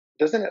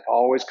doesn't it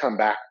always come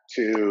back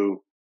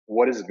to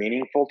what is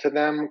meaningful to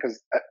them?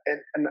 Because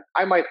and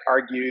I might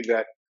argue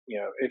that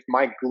if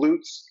my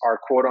glutes are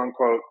quote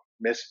unquote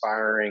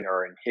misfiring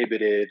or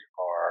inhibited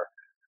or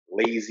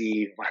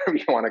lazy, whatever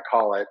you want to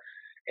call it,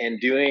 and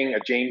doing a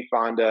Jane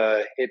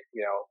Fonda hit,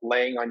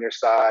 laying on your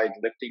side,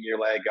 lifting your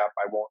leg up.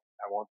 I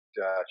won't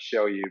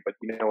show you, but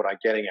you know what I'm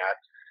getting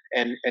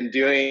at. And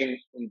doing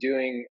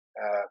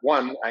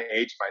one, I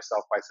aged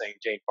myself by saying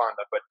Jane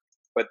Fonda, but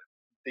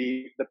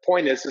the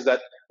point is that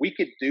we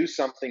could do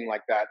something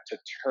like that to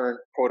turn,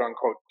 quote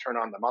unquote, turn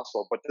on the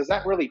muscle. But does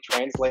that really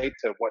translate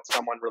to what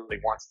someone really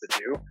wants to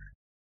do?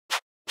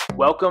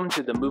 Welcome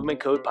to the Movement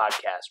Code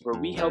Podcast, where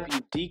we help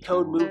you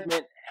decode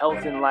movement,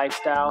 health, and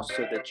lifestyle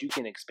so that you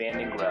can expand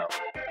and grow.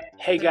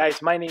 Hey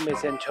guys, my name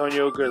is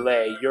Antonio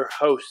Gerlay, your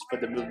host for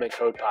the Movement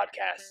Code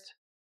Podcast.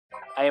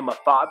 I am a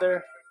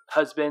father,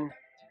 husband,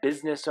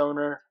 business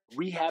owner,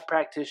 rehab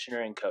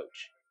practitioner, and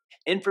coach.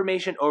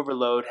 Information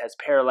overload has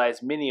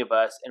paralyzed many of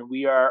us, and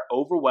we are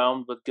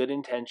overwhelmed with good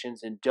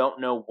intentions and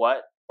don't know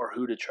what or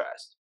who to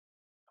trust.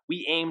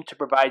 We aim to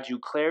provide you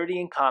clarity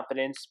and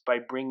confidence by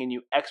bringing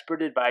you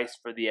expert advice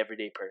for the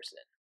everyday person.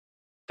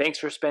 Thanks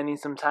for spending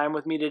some time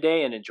with me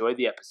today and enjoy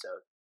the episode.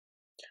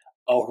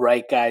 All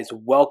right, guys,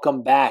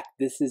 welcome back.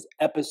 This is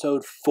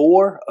episode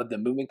 4 of the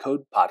Movement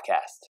Code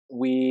Podcast.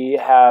 We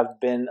have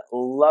been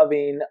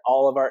loving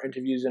all of our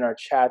interviews and our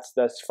chats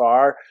thus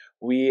far.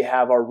 We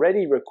have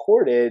already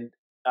recorded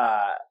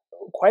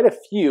quite a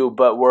few,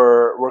 but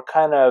we're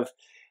kind of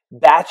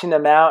batching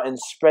them out and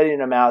spreading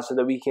them out so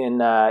that we can,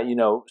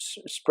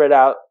 spread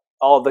out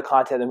all of the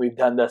content that we've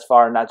done thus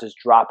far and not just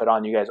drop it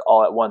on you guys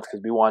all at once,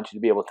 because we want you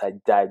to be able to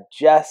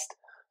digest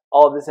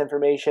all of this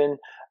information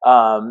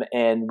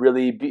and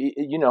really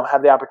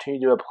have the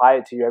opportunity to apply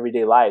it to your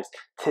everyday lives.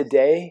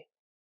 Today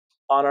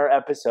on our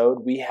episode,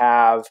 we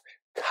have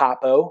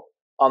Capo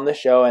on the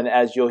show, and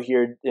as you'll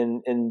hear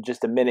in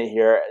just a minute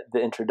here, the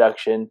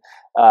introduction,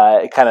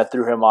 it kind of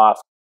threw him off.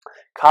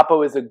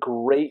 Capo is a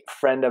great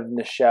friend of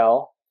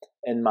Nichelle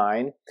and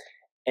mine,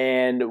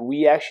 and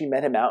we actually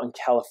met him out in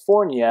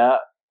California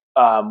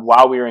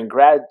while we were in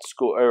grad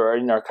school or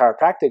in our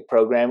chiropractic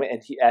program.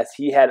 And he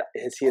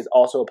is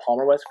also a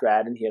Palmer West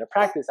grad, and he had a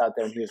practice out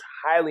there, and he was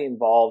highly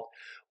involved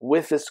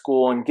with the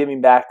school and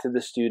giving back to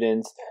the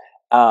students.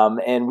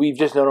 And we've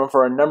just known him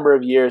for a number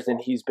of years, and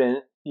he's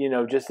been,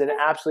 just an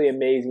absolutely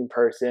amazing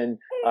person.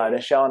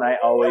 Nichelle and I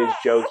always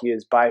joke he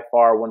is by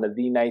far one of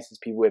the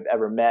nicest people we've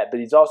ever met, but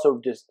he's also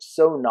just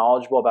so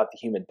knowledgeable about the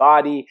human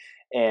body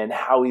and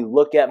how we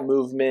look at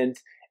movement.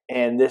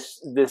 And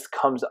this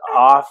comes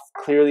off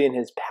clearly in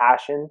his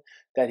passion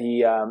that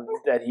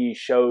he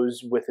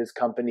shows with his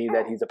company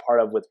that he's a part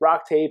of with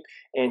Rock Tape,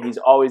 and he's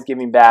always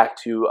giving back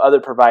to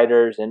other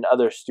providers and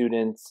other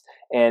students,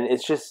 and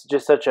it's just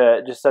such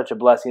a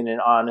blessing, and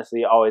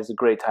honestly always a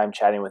great time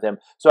chatting with him.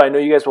 So I know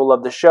you guys will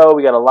love the show.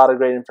 We got a lot of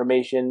great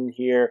information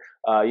here,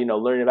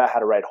 learning about how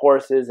to ride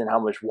horses and how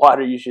much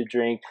water you should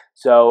drink.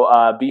 So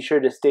be sure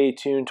to stay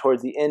tuned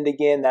towards the end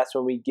again. That's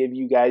when we give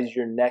you guys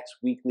your next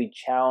weekly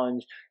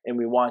challenge, and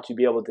we want you to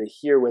be able to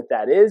hear what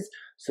that is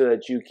so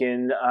that you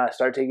can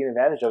start taking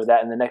advantage of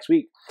that in the next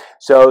week.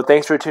 So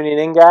thanks for tuning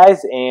in,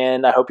 guys,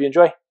 and I hope you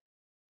enjoy.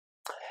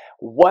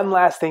 One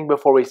last thing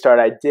before we start,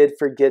 I did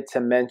forget to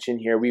mention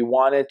here, we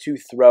wanted to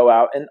throw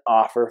out an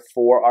offer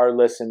for our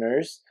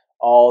listeners,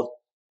 all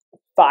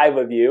 5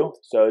 of you.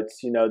 So it's,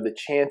 the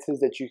chances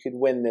that you could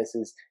win this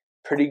is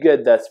pretty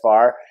good thus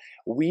far.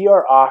 We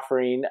are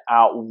offering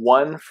out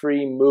 1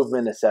 free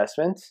movement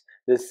assessment.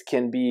 This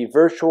can be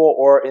virtual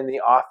or in the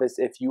office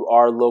if you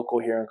are local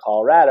here in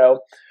Colorado.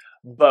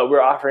 But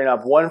we're offering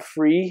up 1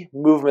 free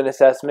movement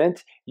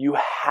assessment. You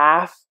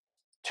have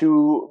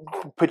to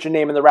put your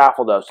name in the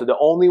raffle, though. So the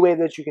only way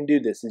that you can do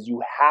this is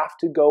you have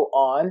to go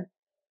on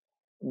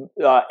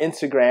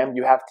Instagram.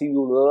 You have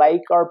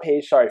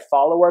to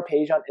follow our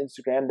page on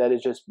Instagram. That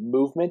is just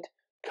Movement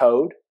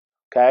Code,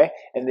 okay?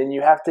 And then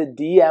you have to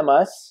DM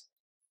us.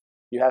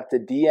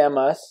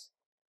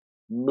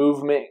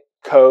 Movement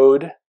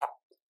Code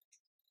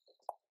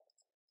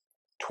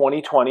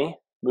 2020.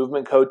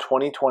 Movement Code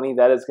 2020,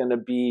 that is going to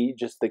be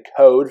just the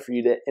code for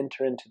you to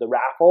enter into the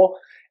raffle.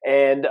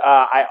 And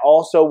I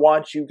also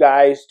want you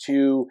guys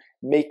to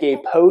make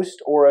a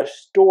post or a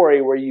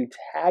story where you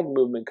tag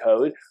Movement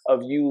Code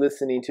of you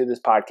listening to this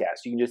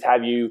podcast. You can just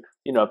have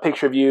a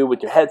picture of you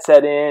with your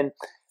headset in,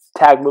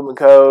 tag Movement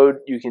Code.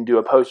 You can do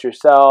a post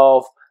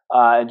yourself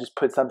and just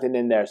put something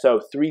in there. So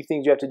 3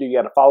 things you have to do. You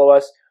got to follow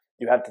us.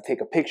 You have to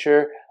take a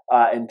picture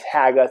and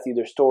tag us,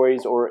 either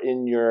stories or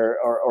in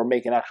or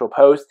make an actual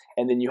post,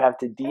 and then you have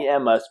to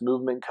DM us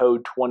Movement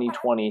Code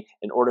 2020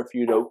 in order for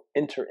you to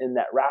enter in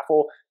that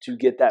raffle to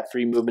get that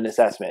free movement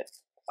assessment.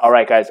 All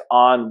right, guys,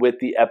 on with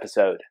the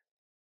episode.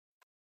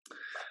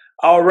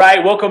 All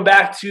right, welcome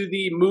back to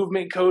the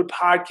Movement Code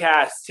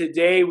Podcast.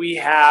 Today we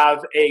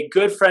have a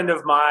good friend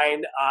of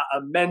mine,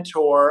 a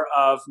mentor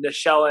of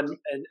Nichelle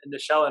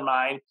and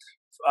mine.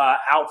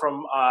 Out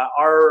from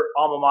our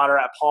alma mater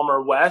at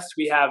Palmer West,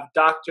 we have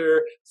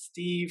Dr.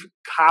 Steve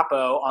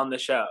Capo on the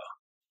show.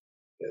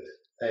 Good.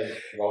 Hey,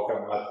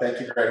 welcome. Thank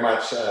you very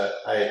much.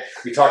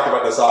 We talked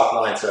about this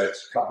offline, so it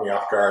caught me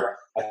off guard.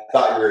 I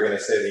thought you were going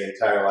to say the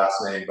entire last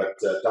name, but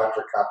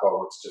Dr. Capo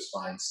works just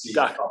fine. Steve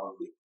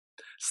probably.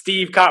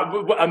 Steve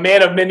Capo, a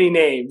man of many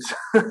names.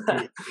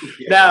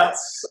 Yeah,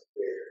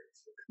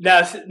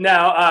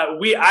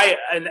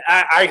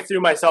 I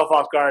threw myself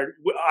off guard.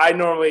 I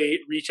normally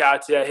reach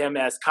out to him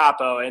as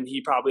Capo, and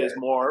he probably is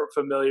more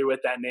familiar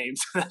with that name.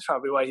 So that's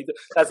probably why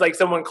that's like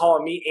someone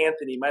calling me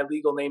Anthony. My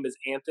legal name is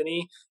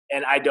Anthony,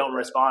 and I don't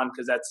respond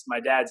because that's my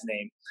dad's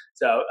name.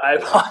 So I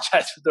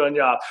apologize for throwing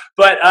you off.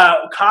 But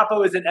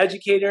Capo is an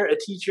educator, a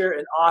teacher,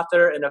 an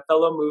author, and a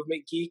fellow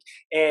movement geek,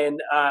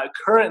 and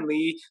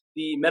currently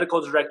the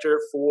medical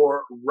director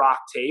for Rock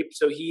Tape.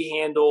 So he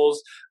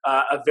handles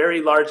a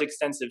very large,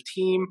 extensive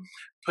team,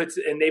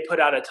 they put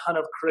out a ton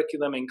of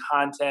curriculum and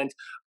content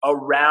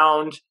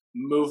around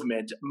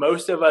movement.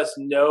 Most of us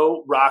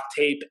know Rock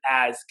Tape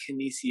as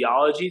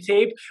kinesiology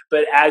tape,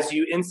 but as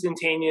you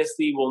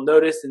instantaneously will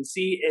notice and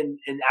see, and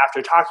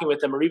after talking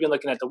with them or even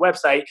looking at the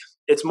website,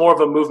 it's more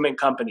of a movement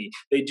company.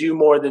 They do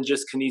more than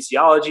just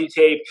kinesiology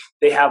tape.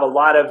 They have a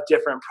lot of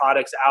different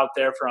products out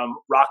there, from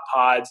rock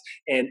pods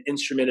and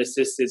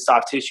instrument-assisted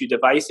soft tissue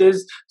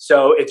devices.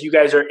 So if you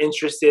guys are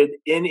interested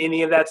in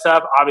any of that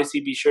stuff, obviously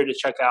be sure to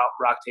check out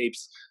Rock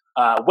Tape's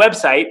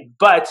website.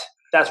 But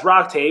that's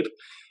Rock Tape.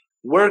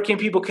 Where can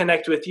people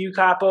connect with you,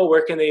 Capo?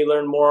 Where can they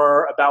learn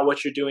more about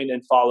what you're doing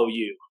and follow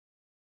you?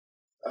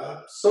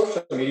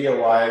 Social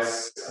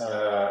media-wise,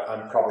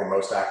 I'm probably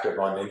most active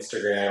on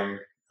Instagram,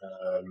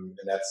 and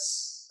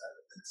that's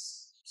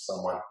it's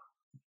somewhat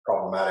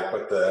problematic,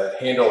 but the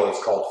handle is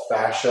called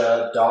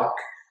Fascia Doc,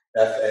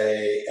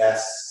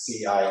 FASCIADOC.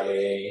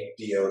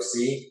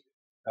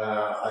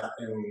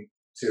 And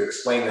to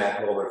explain that a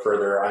little bit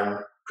further, I'm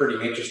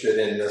pretty interested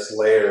in this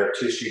layer of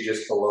tissue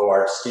just below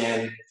our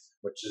skin,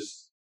 which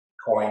is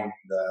coined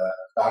the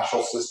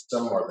fascial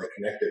system or the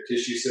connective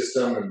tissue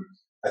system. And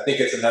I think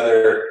it's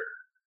another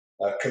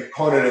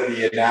component of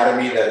the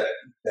anatomy that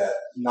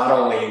not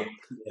only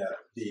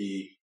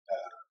the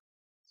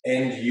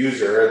end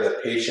user, the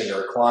patient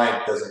or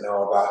client doesn't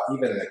know about,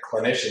 even the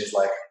clinicians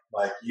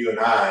like you and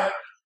I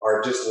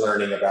are just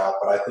learning about,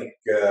 but I think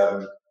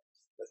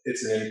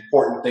it's an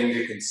important thing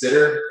to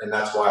consider, and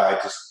that's why I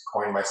just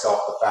coined myself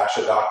the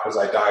fascia doc, because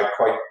I dive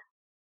quite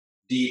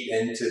deep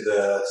into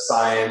the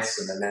science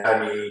and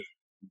anatomy,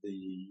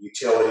 the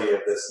utility of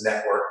this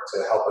network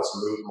to help us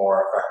move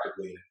more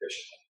effectively and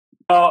efficiently.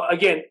 Well,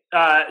 again,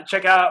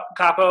 check out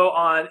Capo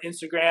on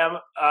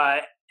Instagram.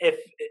 If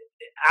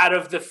out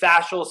of the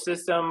fascial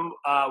system,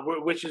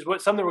 which is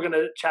something we're going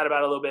to chat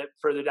about a little bit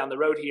further down the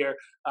road here,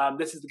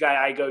 this is the guy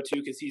I go to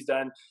because he's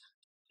done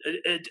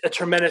a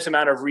tremendous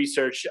amount of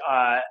research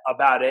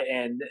about it,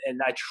 and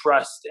I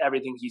trust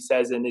everything he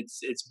says, and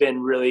it's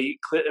been really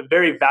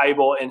very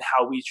valuable in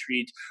how we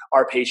treat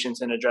our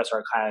patients and address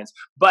our clients.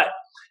 But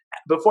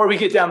before we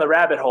get down the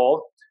rabbit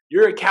hole,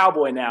 you're a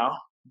cowboy now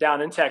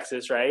down in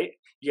Texas, right?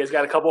 You guys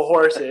got a couple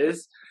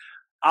horses.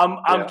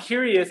 I'm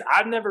curious.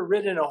 I've never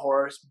ridden a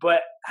horse,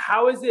 but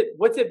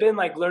what's it been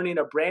like learning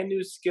a brand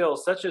new skill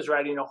such as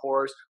riding a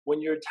horse when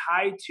you're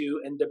tied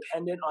to and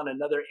dependent on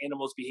another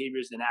animal's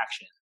behaviors and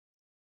action?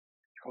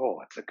 Oh,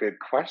 that's a good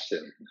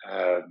question.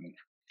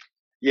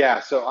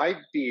 So I'd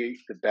be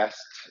the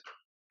best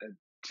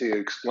to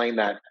explain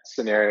that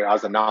scenario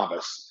as a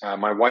novice.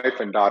 My wife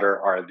and daughter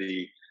are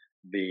the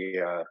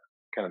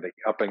kind of the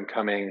up and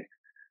coming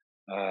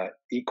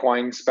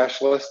equine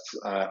specialists.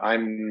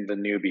 I'm the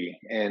newbie,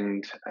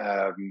 and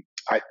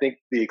I think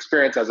the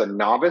experience as a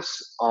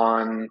novice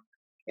on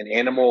an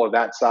animal of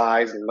that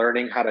size,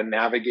 learning how to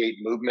navigate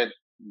movement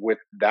with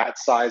that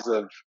size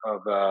of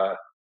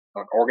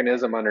an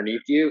organism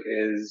underneath you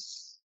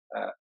is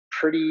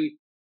pretty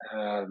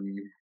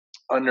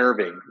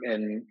unnerving.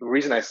 And the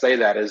reason I say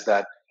that is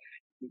that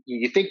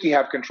you think you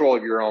have control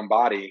of your own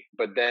body,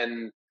 but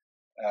then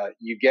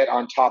you get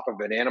on top of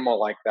an animal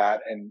like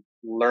that, and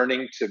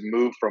learning to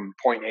move from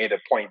point A to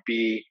point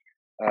B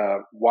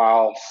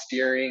while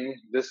steering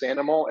this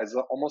animal is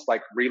almost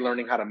like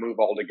relearning how to move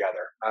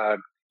altogether.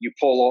 You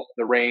pull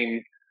the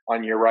rein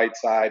on your right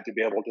side to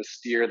be able to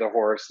steer the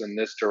horse in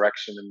this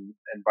direction,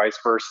 and vice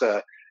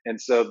versa. And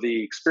so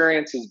the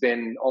experience has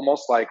been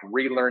almost like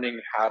relearning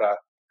how to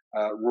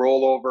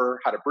roll over,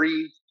 how to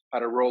breathe, how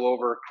to roll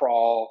over,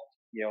 crawl,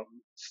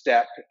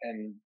 step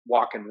and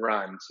walk and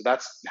run. So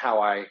that's how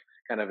I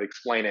kind of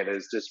explain it,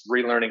 is just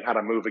relearning how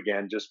to move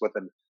again, just with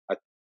a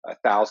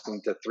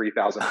 1,000 to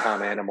 3,000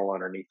 pound animal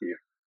underneath you.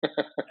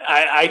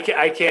 I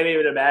can't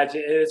even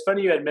imagine. And it's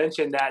funny you had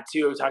mentioned that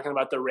too, talking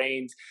about the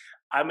reins.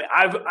 I mean,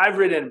 I've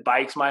ridden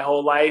bikes my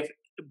whole life.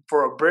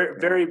 For a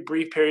very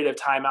brief period of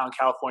time out in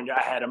California,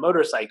 I had a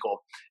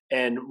motorcycle,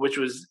 and which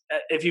was,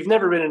 if you've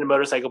never ridden a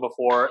motorcycle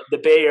before, the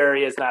Bay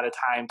Area is not a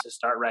time to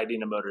start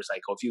riding a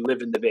motorcycle if you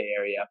live in the Bay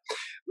Area.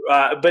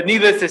 But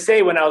needless to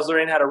say, when I was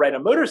learning how to ride a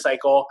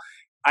motorcycle,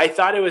 I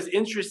thought it was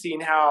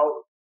interesting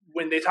how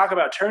when they talk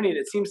about turning,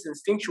 it seems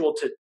instinctual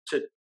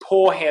to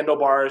pull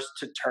handlebars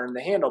to turn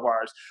the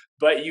handlebars.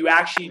 but you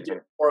actually did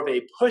more of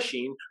a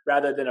pushing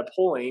rather than a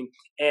pulling.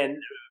 And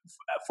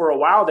for a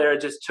while there,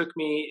 it just took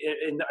me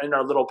in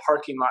our little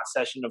parking lot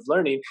session of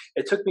learning,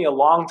 it took me a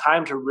long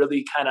time to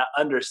really kind of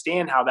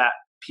understand how that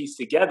piece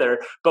together.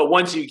 But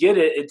once you get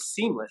it, it's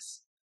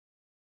seamless.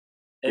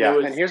 And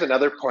and here's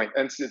another point,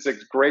 and it's a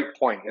great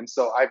point. And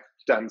so I've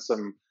done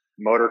some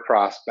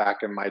motocross back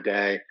in my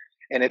day,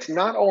 and it's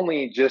not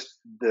only just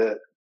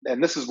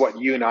and this is what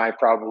you and I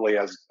probably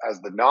as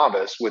the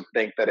novice would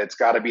think, that it's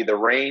got to be the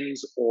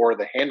reins or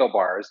the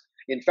handlebars.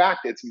 In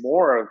fact, it's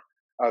more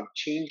of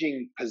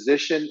changing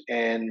position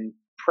and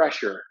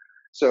pressure.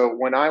 So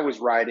when I was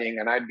riding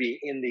and I'd be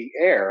in the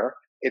air,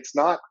 it's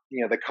not,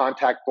 the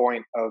contact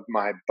point of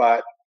my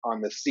butt on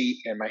the seat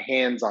and my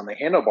hands on the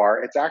handlebar.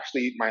 It's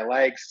actually my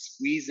legs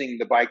squeezing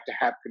the bike to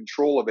have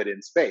control of it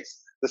in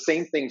space. The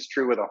same thing's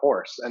true with a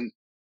horse. And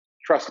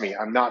trust me,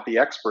 I'm not the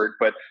expert,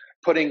 but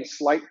putting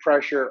slight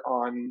pressure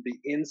on the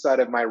inside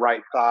of my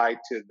right thigh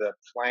to the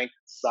flank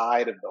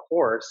side of the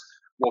horse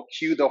will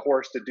cue the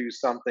horse to do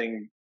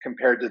something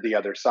compared to the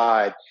other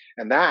side.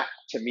 And that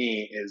to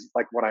me is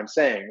like what I'm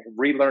saying,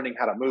 relearning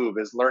how to move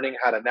is learning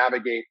how to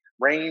navigate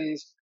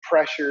reins,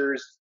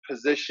 pressures,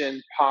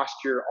 position,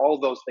 posture, all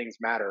those things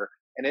matter.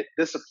 And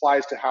this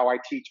applies to how I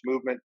teach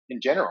movement in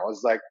general.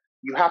 Is like,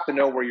 you have to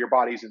know where your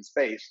body's in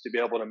space to be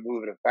able to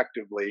move it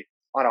effectively.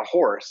 On a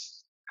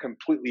horse,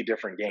 completely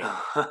different game.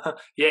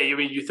 Yeah,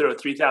 you throw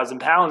 3,000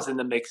 pounds in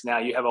the mix now,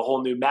 you have a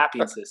whole new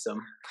mapping system.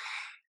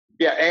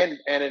 Yeah, and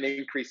an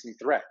increasing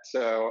threat.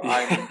 So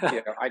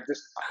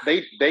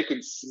they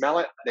can smell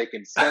it, they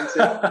can sense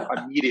it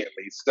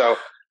immediately. So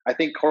I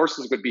think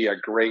horses would be a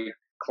great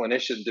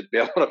clinician to be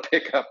able to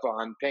pick up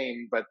on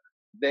pain, but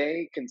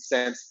they can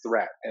sense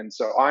threat. And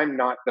so I'm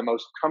not the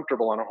most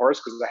comfortable on a horse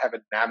because I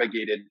haven't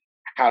navigated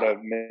how to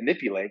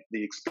manipulate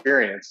the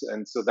experience.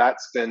 And so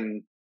that's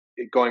been,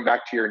 going back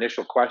to your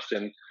initial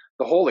question,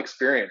 the whole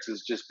experience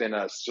has just been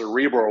a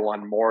cerebral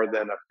one more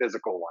than a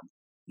physical one.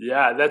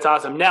 Yeah, that's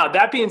awesome. Now,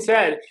 that being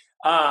said,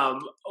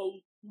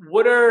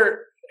 what are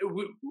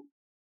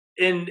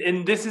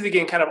and this is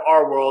again kind of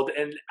our world,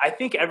 and I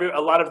think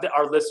a lot of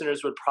our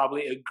listeners would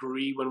probably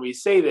agree when we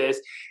say this,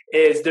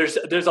 is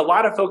there's a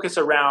lot of focus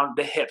around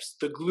the hips,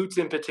 the glutes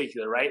in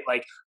particular, right?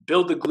 Like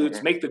build the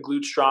glutes, make the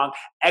glutes strong,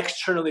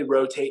 externally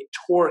rotate,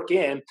 torque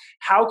in.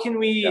 How can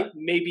we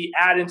maybe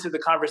add into the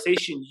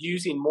conversation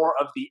using more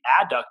of the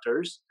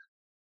adductors,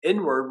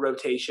 inward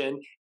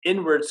rotation,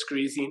 inward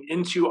squeezing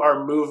into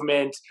our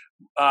movement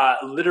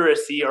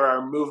literacy or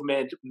our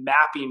movement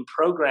mapping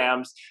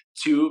programs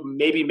to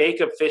maybe make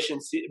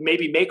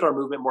our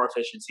movement more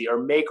efficiency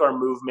or make our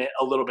movement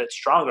a little bit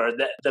stronger?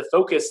 The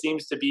focus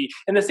seems to be,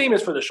 and the same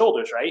is for the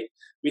shoulders, right?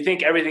 We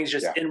think everything's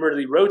just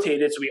inwardly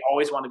rotated, so we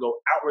always want to go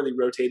outwardly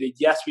rotated.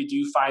 Yes, we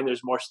do find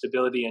there's more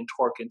stability and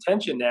torque and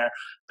tension there,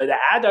 but the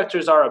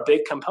adductors are a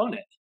big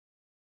component.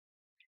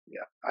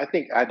 Yeah, I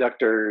think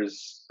adductors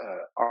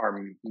are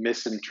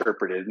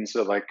misinterpreted, and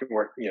so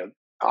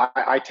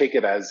I take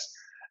it as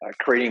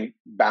creating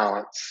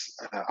balance.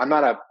 I'm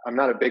not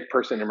a big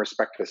person in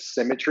respect to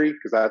symmetry,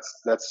 because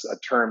that's a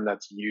term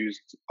that's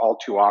used all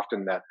too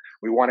often. That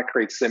we want to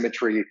create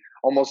symmetry,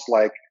 almost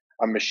like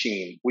a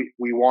machine.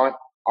 We want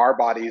our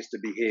bodies to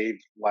behave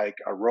like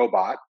a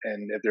robot,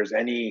 and if there's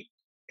any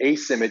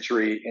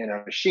asymmetry in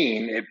a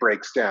machine, it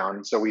breaks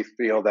down. So we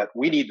feel that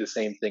we need the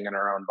same thing in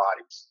our own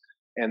bodies.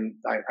 And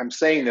I'm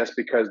saying this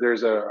because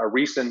there's a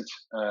recent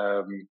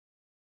a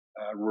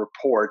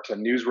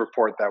news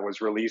report that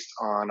was released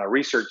on a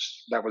research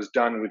that was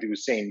done with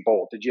Usain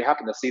Bolt. Did you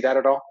happen to see that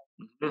at all?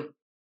 Mm-hmm.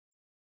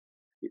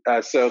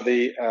 So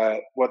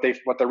what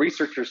the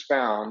researchers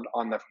found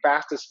on the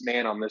fastest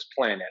man on this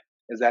planet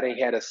is that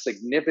he had a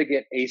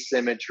significant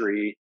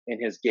asymmetry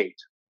in his gait.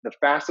 The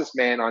fastest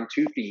man on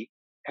 2 feet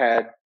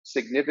had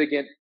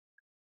significant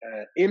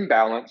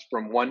imbalance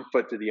from one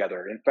foot to the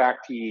other. In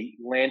fact, he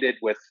landed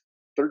with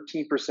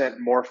 13%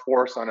 more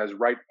force on his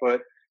right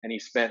foot, and he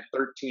spent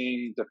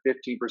 13 to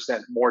 15%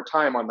 more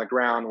time on the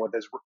ground with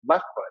his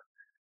left foot.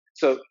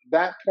 So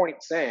that point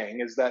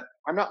saying is that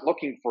I'm not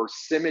looking for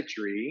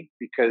symmetry,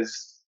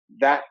 because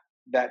that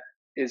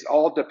is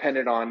all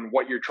dependent on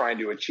what you're trying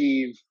to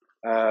achieve,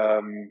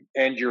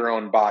 and your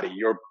own body,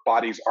 your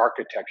body's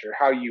architecture,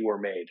 how you were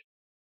made.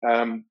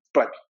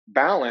 But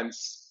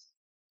balance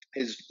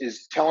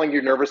is telling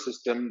your nervous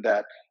system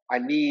that I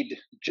need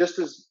just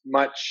as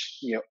much,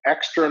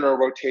 external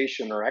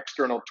rotation or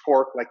external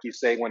torque, like you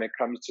say, when it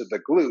comes to the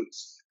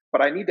glutes,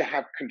 but I need to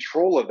have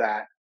control of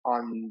that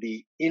on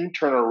the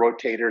internal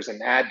rotators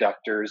and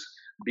adductors,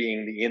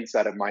 being the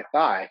inside of my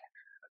thigh.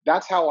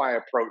 That's how I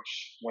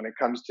approach when it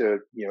comes to,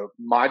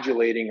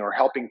 modulating or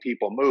helping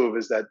people move,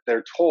 is that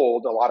they're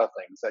told a lot of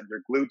things, that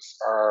your glutes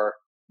are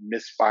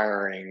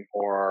misfiring,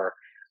 or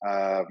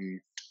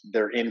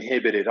they're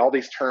inhibited, all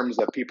these terms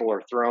that people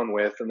are thrown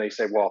with. And they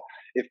say, well,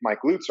 if my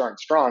glutes aren't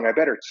strong, I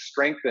better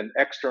strengthen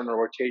external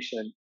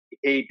rotation,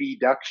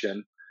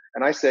 abduction.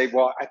 And I say,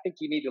 well, I think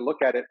you need to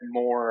look at it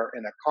more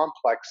in a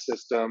complex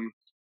system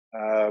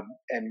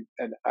and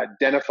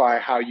identify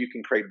how you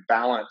can create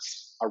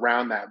balance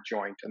around that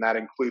joint, and that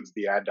includes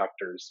the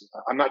adductors.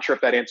 I'm not sure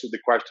if that answered the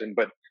question,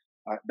 but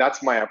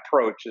that's my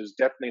approach, is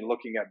definitely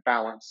looking at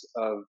balance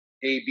of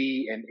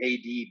AB and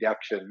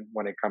adduction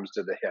when it comes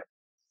to the hip.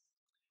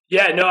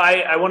 Yeah, no,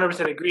 I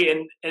 100%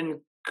 agree. And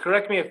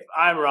correct me if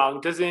I'm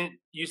wrong. Doesn't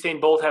Usain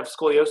Bolt have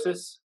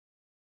scoliosis?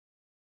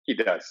 He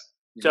does.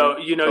 So, So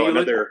you look,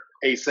 another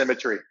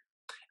asymmetry.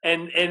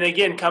 and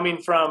again,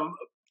 coming from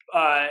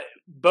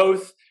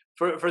both,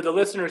 for the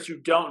listeners who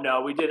don't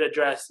know, we did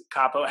address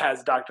Capo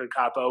as Dr.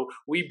 Capo.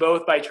 We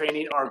both, by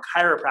training, are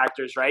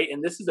chiropractors, right?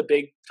 And this is a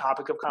big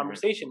topic of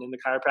conversation in the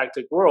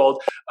chiropractic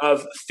world,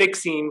 of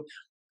fixing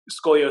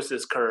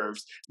scoliosis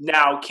curves.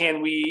 Now,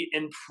 can we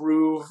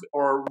improve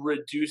or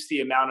reduce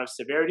the amount of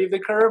severity of the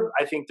curve?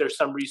 I think there's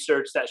some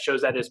research that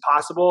shows that is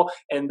possible,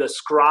 and the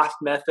Scroth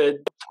method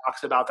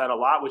talks about that a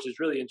lot, which is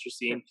really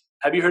interesting.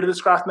 Have you heard of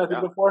the Scroth method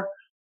before?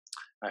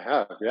 I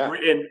have, yeah.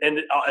 And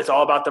it's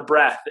all about the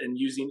breath and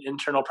using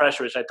internal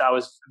pressure, which I thought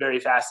was very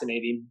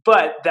fascinating.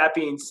 But that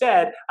being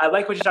said, I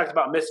like what you talked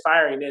about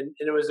misfiring. And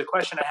it was a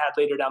question I had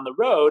later down the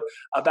road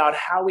about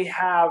how we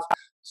have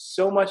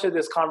so much of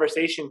this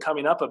conversation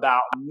coming up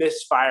about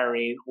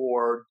misfiring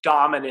or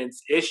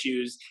dominance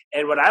issues.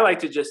 And what I like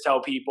to just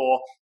tell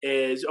people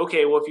is,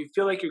 okay, well, if you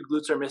feel like your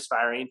glutes are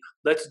misfiring,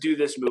 let's do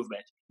this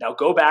movement. Now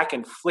go back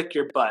and flick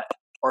your butt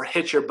or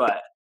hit your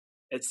butt.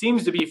 It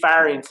seems to be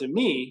firing to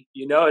me.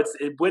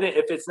 It wouldn't,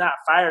 if it's not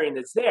firing,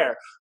 it's there.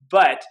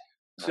 But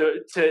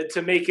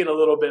to make it a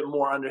little bit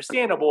more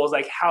understandable is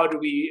like, how do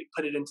we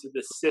put it into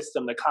the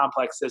system, the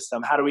complex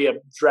system? How do we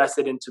address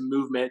it into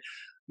movement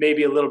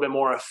maybe a little bit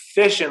more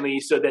efficiently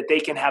so that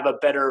they can have a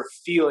better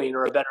feeling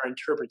or a better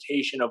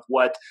interpretation of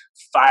what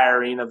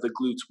firing of the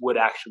glutes would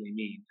actually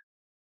mean?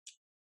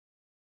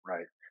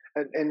 Right.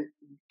 And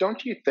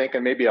don't you think,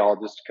 and maybe I'll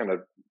just kind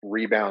of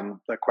rebound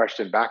the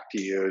question back to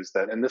you, is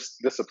that, and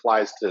this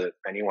applies to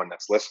anyone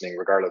that's listening,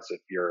 regardless if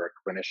you're a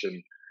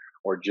clinician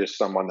or just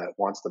someone that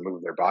wants to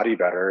move their body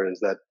better, is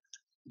that,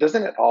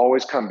 doesn't it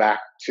always come back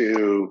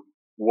to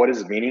what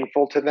is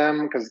meaningful to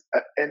them? Because,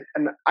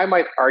 and I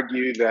might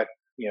argue that,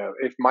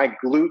 if my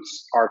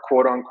glutes are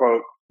quote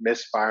unquote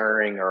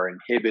misfiring or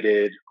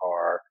inhibited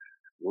or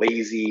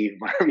lazy,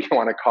 whatever you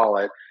want to call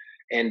it,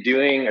 and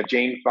doing a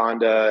Jane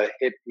Fonda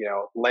hip,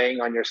 laying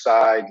on your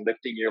side,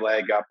 lifting your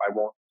leg up. I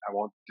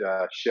won't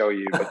show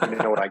you, but you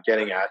know what I'm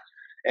getting at.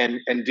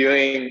 And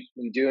doing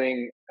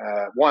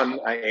one,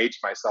 I aged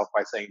myself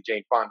by saying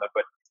Jane Fonda,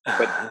 but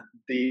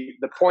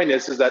the point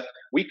is that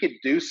we could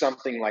do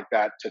something like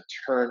that to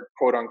turn,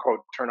 quote unquote,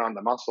 turn on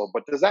the muscle.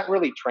 But does that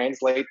really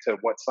translate to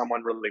what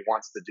someone really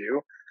wants to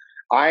do?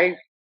 I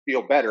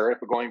feel better, if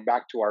we're going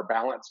back to our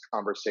balance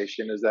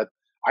conversation, is that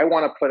I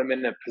want to put them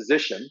in a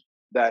position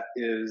that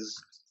is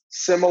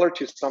similar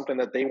to something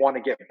that they want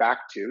to get back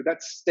to,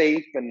 that's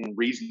safe and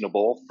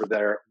reasonable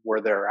for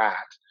where they're at,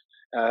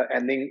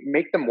 and then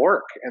make them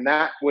work. And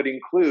that would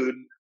include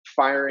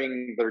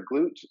firing their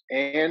glutes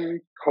and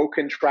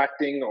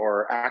co-contracting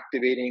or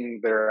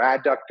activating their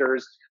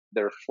adductors,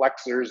 their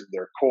flexors,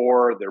 their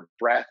core, their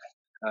breath.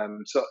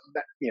 So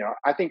that,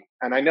 I think,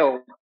 and I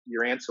know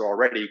your answer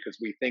already because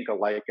we think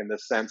alike in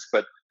this sense,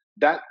 but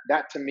that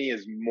to me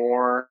is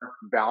more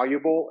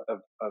valuable of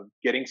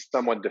getting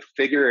someone to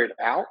figure it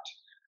out,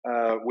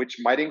 which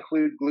might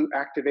include glute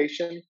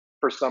activation,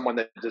 for someone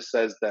that just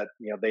says that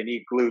they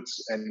need glutes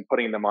and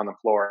putting them on the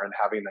floor and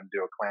having them do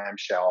a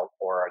clamshell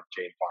or a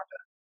Jane Fonda.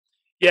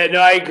 Yeah,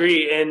 no, I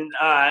agree, and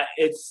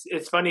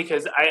it's funny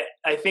because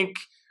I think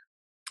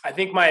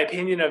my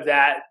opinion of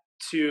that,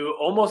 to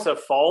almost a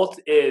fault,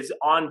 is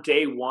on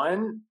day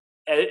one.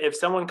 If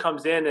someone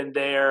comes in and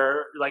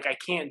they're like, I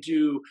can't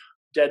do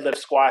deadlift,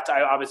 squats.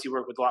 I obviously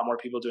work with a lot more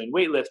people doing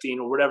weightlifting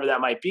or whatever that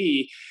might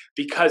be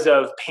because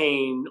of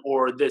pain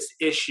or this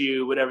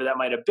issue, whatever that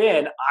might have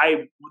been.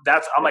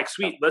 I'm like,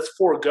 sweet, let's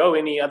forego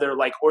any other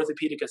like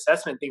orthopedic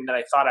assessment thing that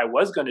I thought I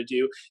was going to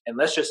do. And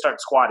let's just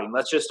start squatting.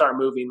 Let's just start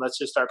moving. Let's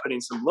just start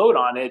putting some load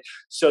on it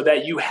so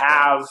that you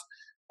have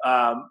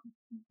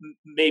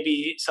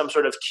maybe some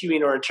sort of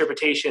cueing or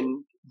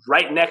interpretation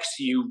right next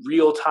to you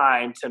real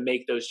time to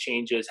make those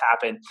changes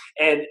happen.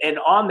 And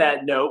on that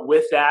note,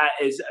 with that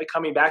is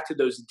coming back to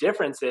those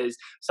differences,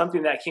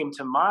 something that came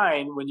to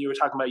mind when you were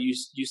talking about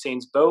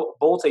Usain's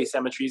Bolt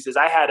asymmetries is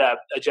I had a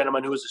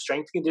gentleman who was a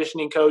strength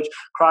conditioning coach,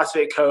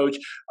 CrossFit coach,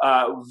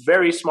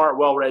 very smart,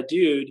 well-read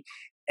dude.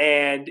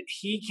 And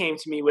he came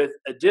to me with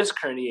a disc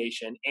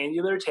herniation,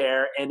 annular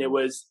tear, and it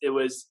was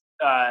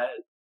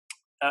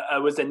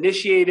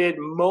initiated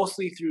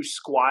mostly through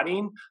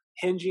squatting.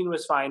 Hinging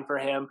was fine for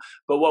him.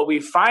 But what we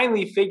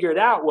finally figured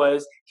out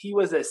was he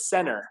was a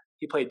center.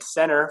 He played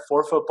center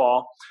for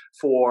football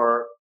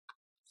for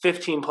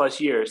 15 plus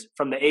years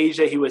from the age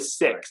that he was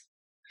 6.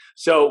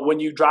 So when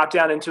you drop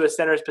down into a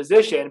center's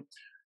position,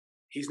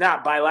 he's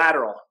not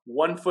bilateral.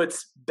 One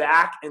foot's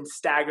back and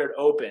staggered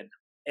open.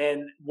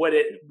 And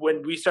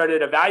when we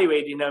started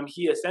evaluating him,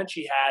 he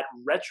essentially had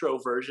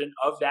retroversion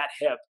of that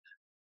hip,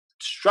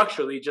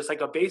 structurally, just like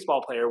a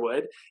baseball player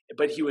would,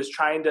 but he was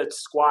trying to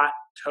squat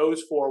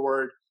toes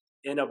forward,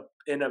 in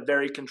a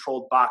very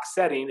controlled box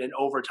setting, and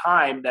over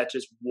time that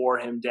just wore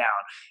him down.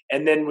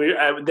 And then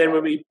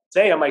when we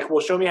say, I'm like, well,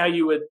 show me how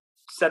you would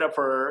set up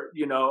for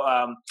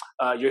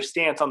your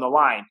stance on the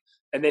line.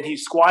 And then he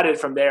squatted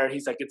from there, and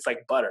he's like, it's like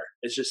butter,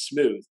 it's just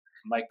smooth.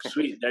 I'm like,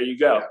 sweet, there you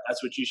go.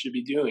 That's what you should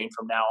be doing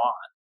from now on.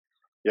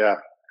 Yeah,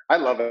 I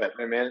love it,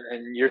 man.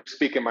 And you're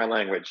speaking my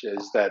language,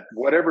 is that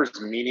whatever's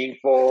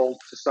meaningful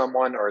to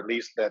someone, or at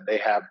least that they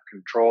have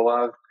control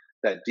of,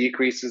 that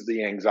decreases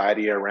the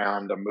anxiety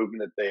around a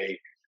movement that they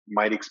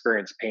might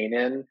experience pain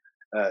in,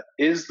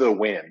 is the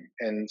win.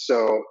 And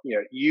so,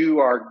 you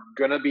are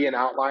going to be an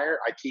outlier.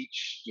 I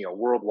teach,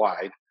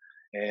 worldwide,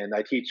 and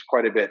I teach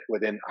quite a bit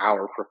within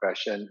our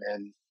profession.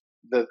 And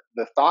the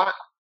thought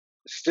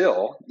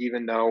still,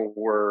 even though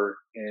we're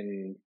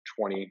in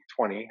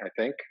 2020, I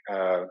think,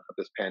 of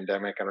this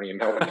pandemic, I don't even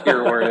know what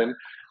year we're in,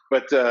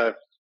 but the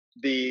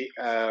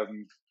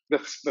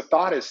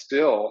thought is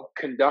still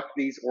conduct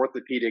these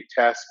orthopedic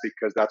tests,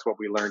 because that's what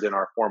we learned in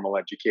our formal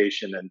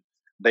education, and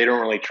they don't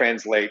really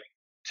translate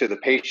to the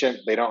patient.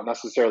 They don't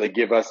necessarily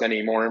give us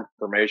any more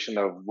information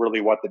of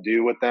really what to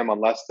do with them,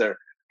 unless they're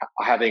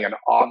having an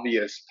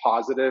obvious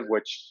positive,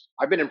 which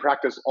I've been in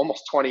practice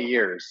almost 20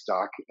 years,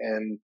 Doc,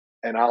 and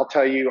I'll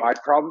tell you, I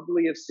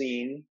probably have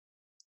seen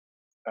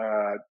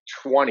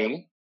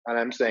 20, and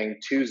I'm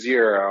saying 20,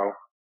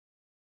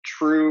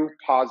 true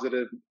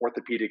positive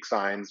orthopedic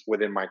signs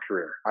within my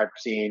career. I've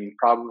seen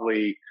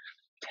probably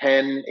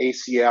 10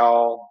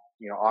 ACL,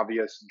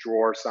 obvious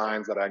drawer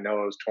signs that I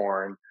know is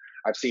torn.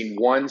 I've seen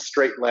one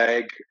straight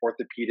leg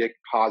orthopedic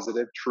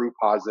positive, true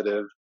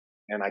positive,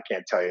 and I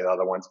can't tell you the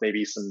other ones.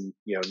 Maybe some,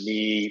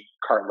 knee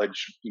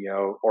cartilage,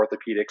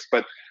 orthopedics.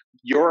 But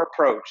your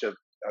approach of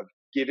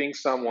giving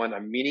someone a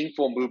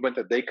meaningful movement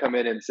that they come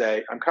in and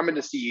say, I'm coming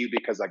to see you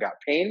because I got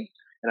pain,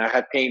 and I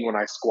had pain when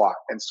I squat,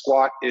 and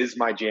squat is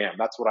my jam.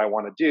 That's what I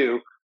want to do.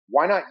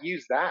 Why not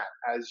use that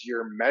as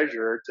your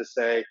measure to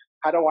say,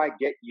 how do I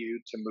get you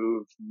to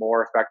move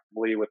more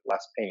effectively with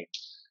less pain?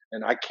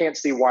 And I can't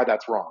see why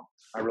that's wrong.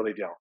 I really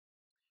don't.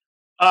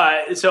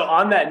 So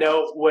on that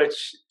note,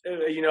 which,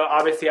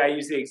 obviously I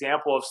use the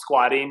example of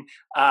squatting.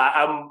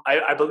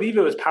 I believe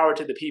it was Power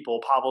to the People,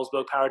 Pavel's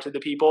book, Power to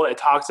the People. It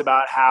talks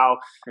about how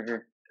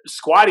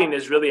squatting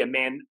is really a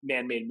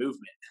man-made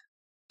movement,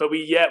 but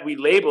we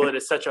label it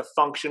as such a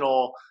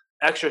functional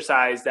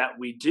exercise that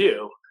we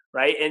do.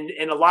 Right.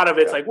 And a lot of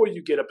it's like, well,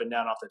 you get up and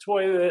down off the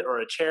toilet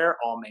or a chair,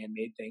 all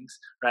man-made things.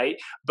 Right.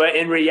 But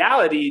in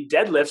reality,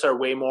 deadlifts are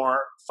way more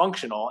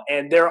functional.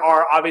 And there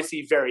are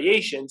obviously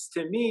variations.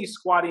 To me,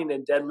 squatting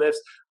and deadlifts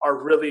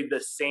are really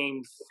the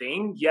same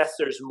thing. Yes,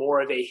 there's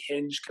more of a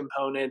hinge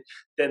component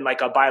than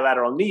like a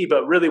bilateral knee.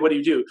 But really, what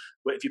do?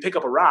 If you pick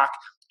up a rock,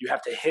 you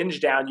have to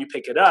hinge down, you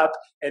pick it up,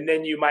 and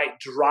then you might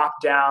drop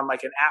down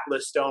like an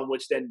Atlas stone,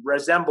 which then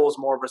resembles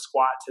more of a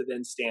squat to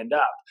then stand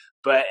up.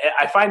 But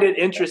I find it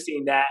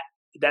interesting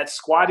that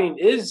squatting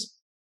is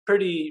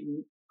pretty,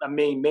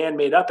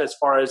 man-made up as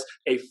far as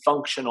a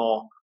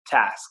functional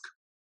task.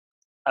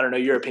 I don't know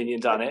your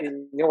opinions on it.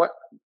 You know what?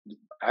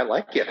 I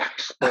like it,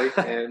 actually.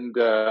 And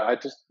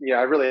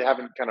I really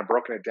haven't kind of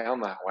broken it down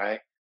that way.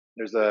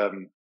 There's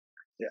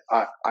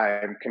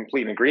I'm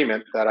complete in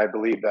agreement that I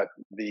believe that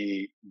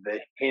the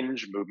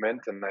hinge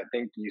movement, and I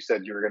think you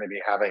said you were going to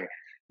be having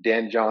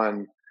Dan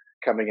John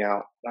coming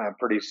out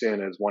pretty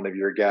soon as one of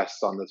your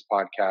guests on this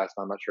podcast.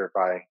 I'm not sure if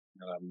I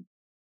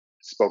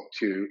spoke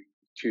too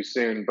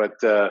soon, but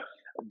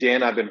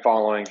Dan, I've been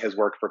following his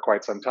work for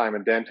quite some time,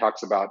 and Dan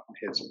talks about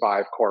his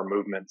 5 core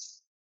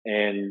movements,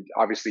 and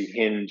obviously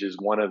hinge is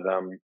one of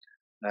them.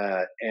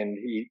 And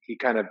he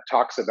kind of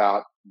talks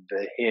about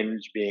the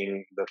hinge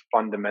being the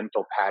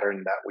fundamental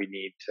pattern that we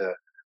need to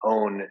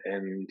own,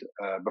 and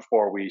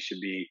before we should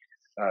be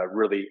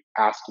really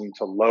asking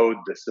to load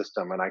the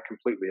system. And I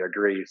completely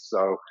agree.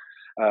 So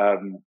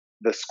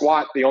the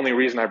squat, the only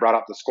reason I brought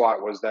up the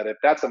squat was that if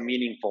that's a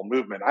meaningful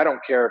movement, I don't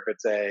care if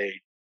it's a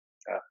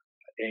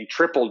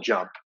triple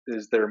jump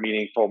is their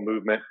meaningful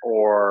movement,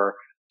 or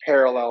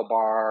parallel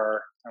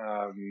bar,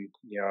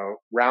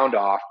 round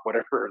off,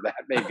 whatever that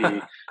may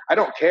be. I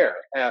don't care.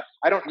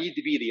 I don't need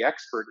to be the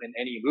expert in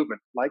any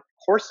movement. Like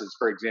horses,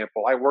 for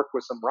example, I work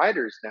with some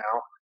riders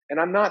now, and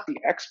I'm not the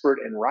expert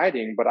in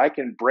riding, but I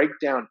can break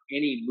down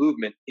any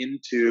movement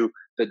into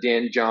the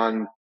Dan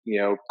John,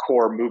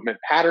 core movement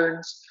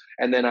patterns.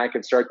 And then I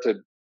can start to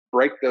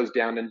break those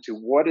down into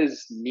what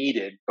is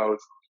needed, both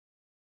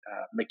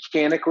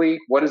mechanically,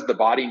 what does the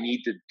body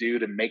need to do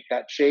to make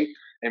that shape?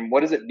 And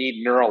what does it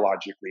need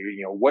neurologically?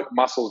 What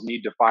muscles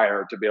need to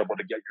fire to be able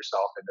to get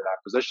yourself into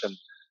that position?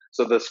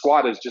 So the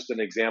squat is just an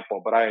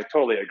example, but I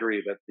totally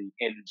agree that the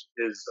hinge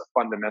is a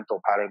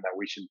fundamental pattern that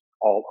we should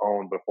all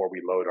own before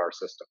we load our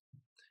system.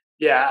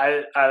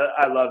 Yeah,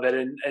 I love it,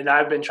 and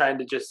I've been trying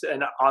to just,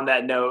 and on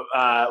that note,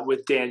 with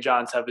Dan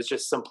John stuff, it's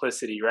just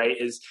simplicity, right?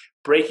 Is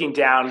breaking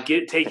down,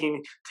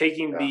 taking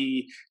Yeah.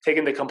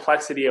 the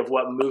complexity of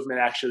what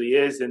movement actually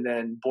is, and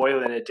then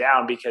boiling it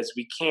down, because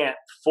we can't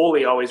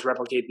fully always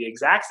replicate the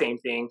exact same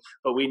thing,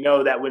 but we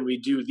know that when we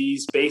do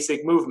these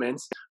basic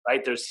movements,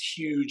 right, there's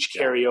huge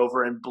Yeah.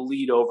 carryover and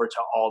bleed over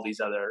to all these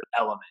other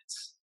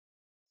elements.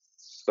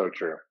 So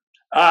true.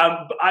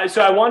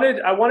 So I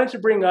wanted to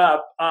bring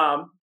up.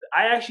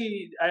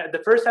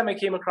 The first time I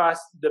came across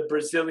the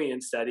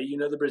Brazilian study,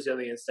 the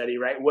Brazilian study,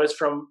 right, was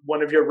from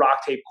one of your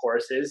rock tape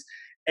courses,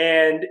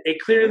 and it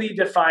Mhm. clearly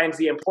defines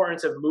the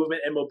importance of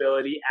movement and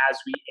mobility as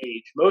we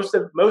age.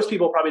 Most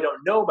people probably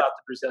don't know about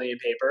the Brazilian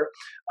paper,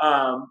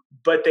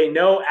 but they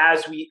know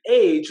as we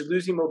age,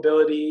 losing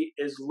mobility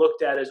is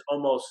looked at as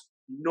almost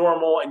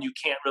normal, and you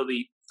can't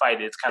really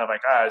fight it. It's kind of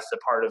like, it's a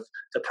part of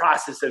the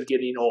process of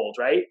getting old,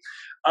 right?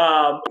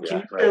 Can Yeah.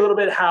 you Right.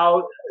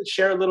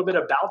 share a little bit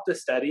about the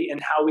study and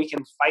how we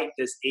can fight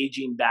this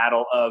aging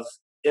battle of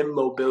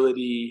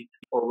immobility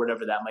or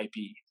whatever that might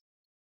be?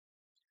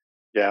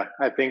 Yeah.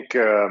 I think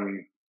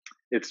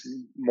it's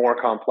more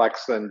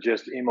complex than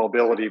just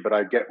immobility, but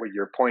I get what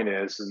your point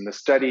is. And the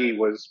study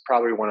was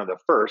probably one of the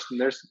first,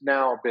 and there's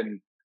now been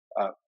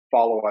uh,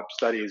 follow up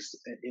studies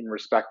in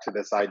respect to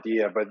this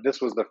idea, but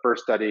this was the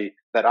first study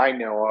that I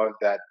know of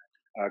that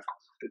uh,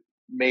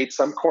 made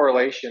some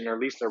correlation, or at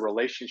least a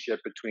relationship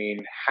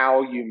between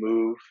how you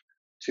move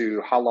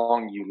to how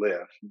long you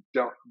live.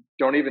 Don't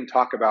don't even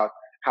talk about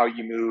how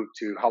you move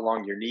to how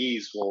long your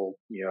knees will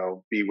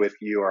be with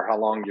you, or how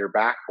long your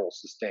back will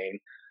sustain.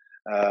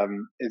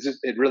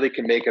 It really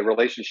can make a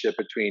relationship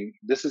between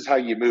this is how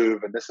you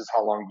move and this is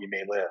how long you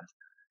may live.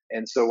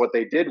 And so what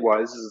they did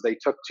was is they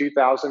took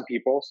 2,000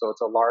 people, so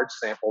it's a large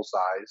sample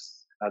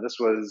size. This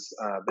was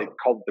they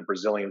called it the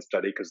Brazilian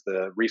study because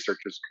the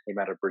researchers came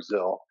out of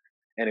Brazil,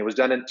 and it was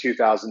done in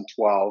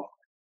 2012.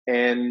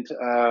 And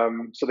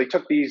so they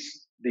took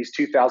these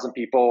 2,000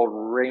 people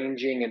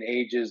ranging in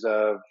ages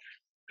of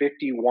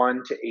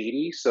 51 to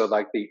 80, so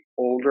like the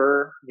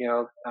older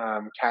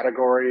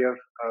category of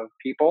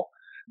people.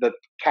 The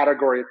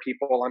category of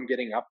people, I'm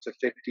getting up to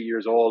 50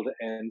 years old,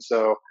 and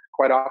so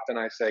quite often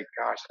I say,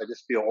 gosh, I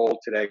just feel old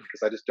today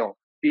because I just don't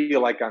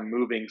feel like I'm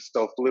moving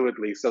so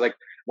fluidly. So like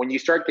when you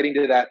start getting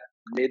to that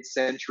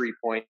mid-century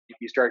point,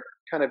 you start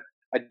kind of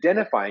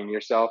identifying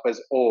yourself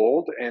as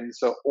old, and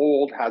so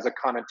old has a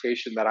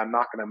connotation that I'm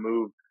not going to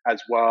move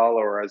as well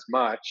or as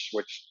much,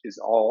 which is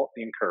all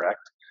incorrect.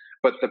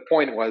 But the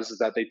point was is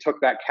that they took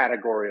that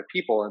category of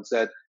people and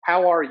said,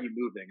 how are you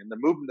moving? And the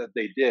movement that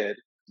they did,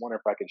 I wonder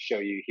if I could show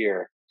you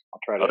here. I'll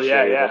try to Oh show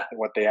yeah, you yeah.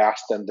 what they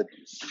asked them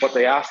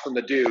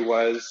to do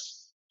was,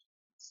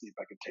 let's see if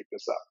I can take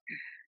this up.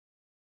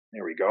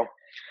 There we go.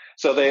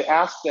 So they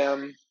asked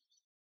them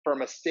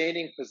from a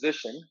standing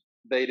position,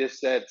 they just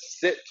said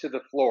sit to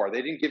the floor.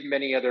 They didn't give them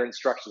any other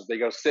instructions. They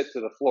go sit to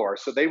the floor.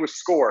 So they were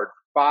scored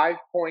 5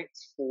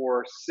 points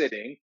for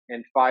sitting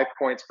and 5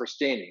 points for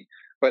standing.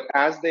 But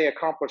as they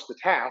accomplished the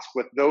task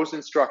with those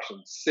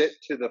instructions, sit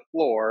to the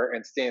floor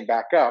and stand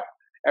back up,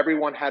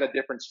 everyone had a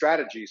different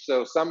strategy.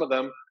 So some of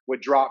them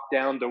would drop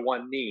down to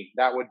one knee.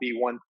 That would be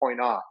 1 point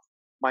off.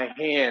 My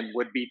hand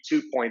would be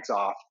 2 points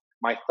off.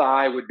 My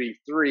thigh would be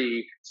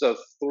three. So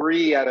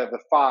three out of the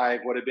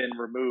five would have been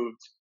removed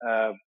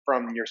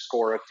from your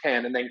score of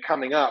 10. And then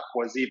coming up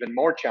was even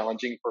more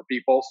challenging for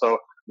people. So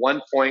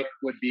 1 point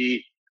would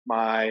be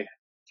my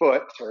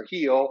foot or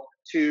heel,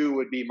 two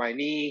would be my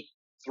knee,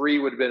 three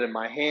would have been in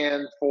my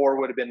hand, four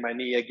would have been my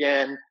knee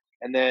again,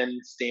 and then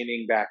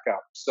standing back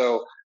up.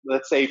 So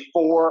let's say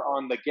four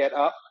on the get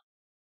up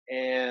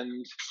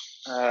and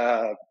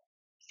uh,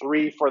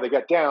 three for the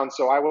get down.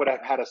 So I would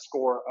have had a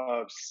score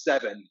of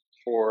 7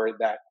 for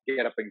that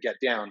get up and get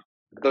down.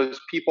 Those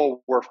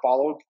people were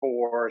followed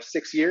for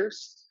 6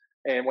 years.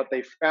 And what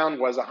they found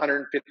was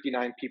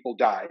 159 people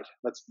died.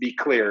 Let's be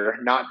clear,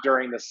 not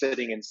during the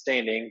sitting and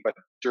standing, but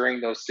during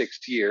those 6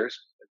 years,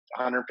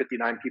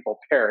 159 people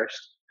perished.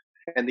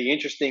 And the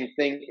interesting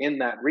thing in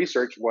that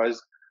research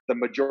was the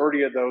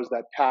majority of those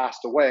that passed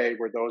away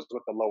were those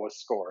with the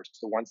lowest scores,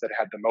 the ones that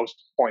had the most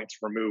points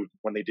removed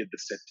when they did the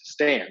sit to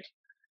stand.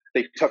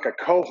 They took a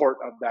cohort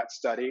of that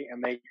study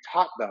and they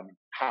taught them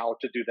how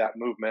to do that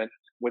movement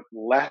with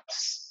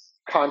less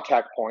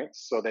contact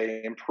points. So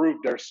they improved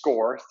their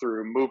score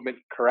through movement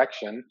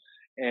correction.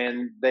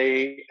 And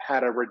they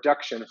had a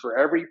reduction for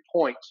every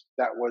point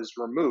that was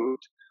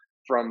removed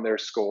from their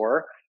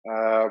score.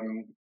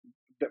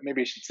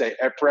 Maybe I should say,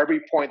 for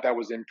every point that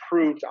was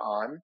improved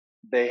on,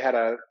 they had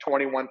a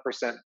 21%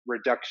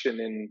 reduction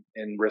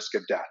in risk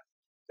of death.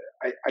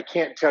 I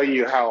can't tell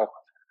you how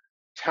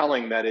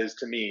telling that is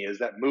to me, is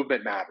that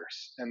movement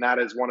matters. And that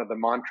is one of the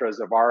mantras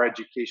of our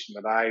education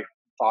that I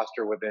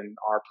foster within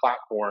our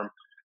platform,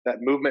 that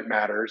movement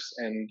matters.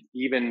 And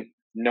even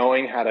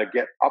knowing how to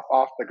get up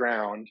off the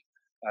ground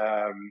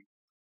um,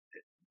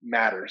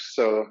 matters.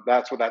 So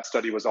that's what that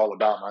study was all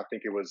about. And I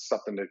think it was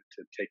something to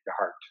take to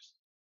heart.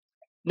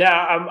 Now,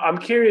 I'm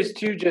curious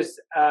too. Just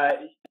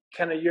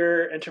kind of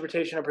your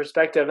interpretation or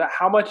perspective,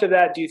 how much of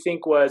that do you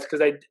think was,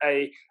 because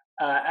I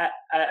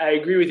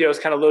agree with you, I was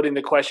kind of loading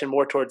the question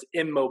more towards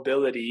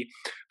immobility,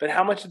 but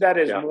how much of that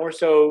is Yeah. more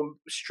so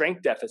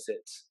strength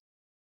deficits?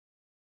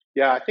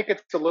 Yeah, I think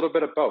it's a little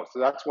bit of both. So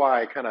that's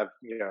why I kind of,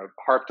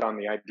 harped on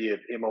the idea of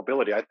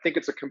immobility. I think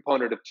it's a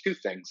component of two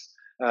things.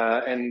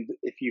 And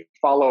if you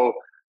follow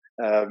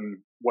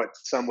what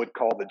some would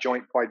call the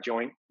joint by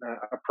joint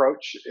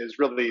approach, is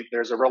really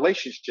there's a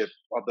relationship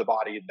of the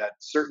body that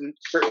certain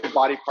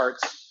body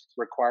parts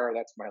require.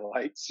 That's my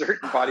light.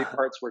 Certain body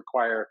parts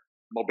require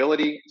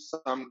mobility.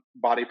 Some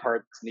body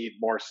parts need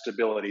more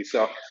stability.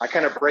 So I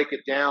kind of break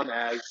it down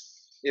as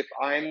if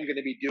I'm going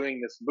to be doing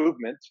this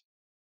movement,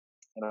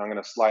 and I'm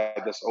going to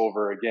slide this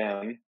over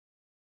again.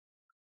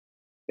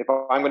 If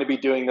I'm going to be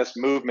doing this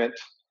movement,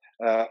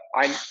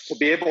 I'm to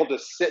be able to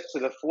sit to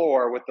the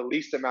floor with the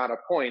least amount of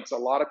points. A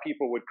lot of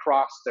people would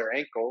cross their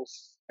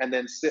ankles and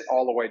then sit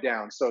all the way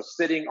down. So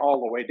sitting all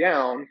the way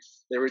down,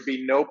 there would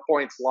be no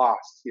points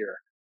lost here.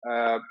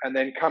 And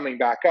then coming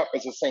back up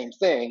is the same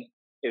thing.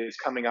 It is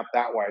coming up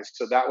that way.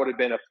 So that would have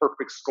been a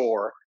perfect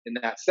score in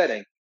that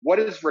setting. What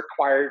is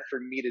required for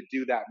me to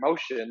do that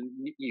motion?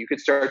 You could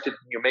start to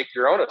make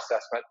your own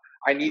assessment.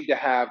 I need to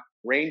have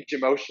range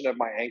of motion of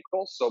my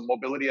ankles, so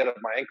mobility out of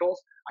my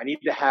ankles. I need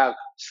to have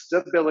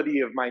stability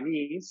of my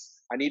knees.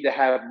 I need to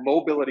have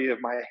mobility of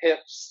my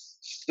hips,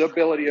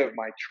 stability of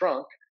my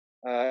trunk,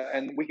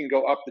 and we can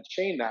go up the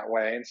chain that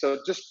way. And so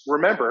just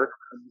remember,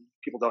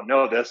 people don't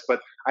know this, but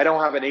I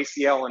don't have an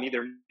ACL on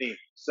either knee.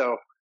 So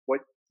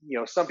what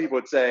some people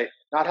would say,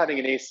 not having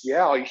an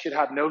ACL, you should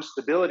have no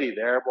stability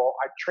there. Well,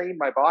 I've trained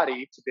my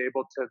body to be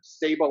able to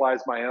stabilize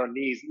my own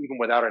knees even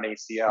without an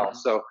ACL. Mm-hmm.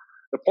 So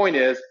the point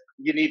is,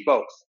 you need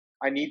both.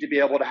 I need to be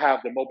able to have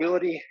the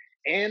mobility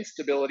and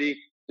stability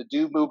to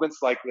do movements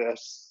like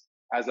this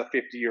as a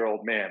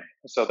 50-year-old man.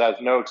 So that's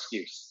no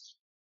excuse.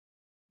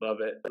 Love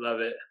it. Love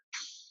it.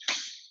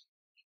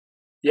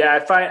 Yeah,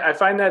 I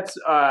find that's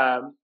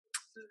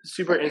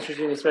super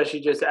interesting,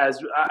 especially just as,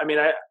 I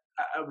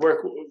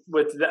work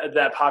with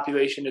that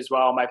population as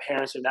well. My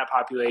parents are in that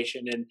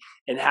population,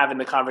 and having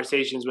the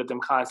conversations with them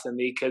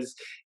constantly, because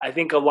I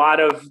think a lot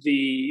of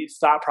the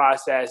thought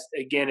process,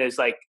 again, is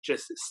like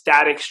just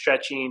static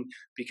stretching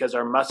because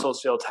our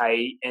muscles feel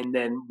tight, and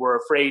then we're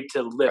afraid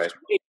to lift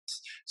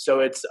weights.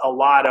 So it's a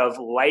lot of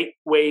light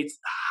weights,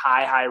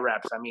 high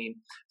reps.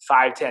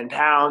 5-10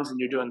 pounds, and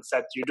you're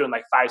doing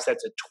like 5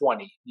 sets of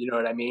 20. You know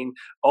what I mean?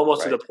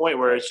 Almost to the point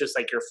where it's just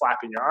like you're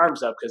flapping your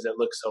arms up because it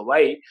looks so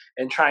light,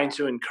 and trying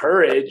to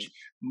encourage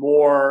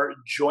more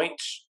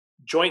joint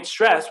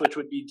stress, which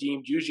would be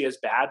deemed usually as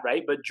bad,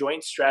 right? But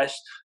joint stress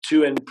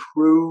to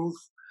improve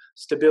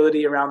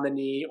stability around the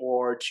knee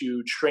or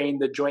to train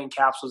the joint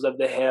capsules of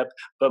the hip.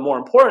 But more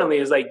importantly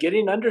is like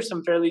getting under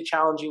some fairly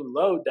challenging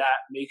load that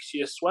makes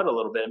you sweat a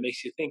little bit. It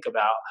makes you think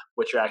about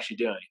what you're actually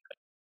doing.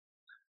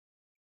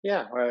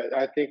 Yeah,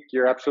 I think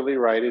you're absolutely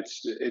right.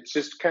 It's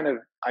just kind of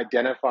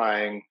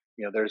identifying,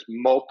 there's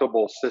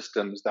multiple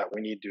systems that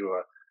we need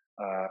to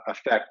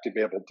affect to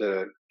be able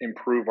to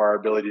improve our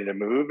ability to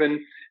move. And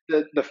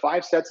the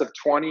 5 sets of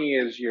 20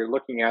 is you're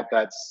looking at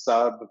that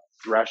sub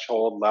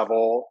threshold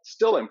level,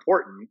 still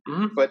important,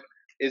 Mm-hmm. but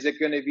is it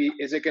going to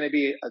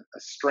be a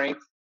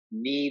strength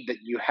need that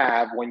you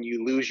have when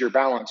you lose your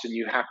balance and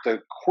you have to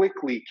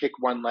quickly kick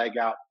one leg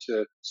out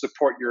to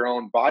support your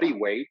own body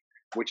weight,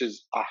 which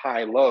is a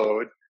high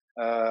load,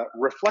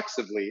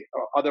 reflexively?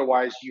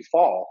 Otherwise you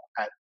fall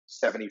at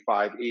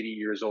 75, 80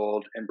 years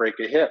old and break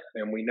a hip.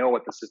 And we know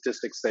what the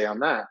statistics say on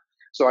that.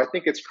 So I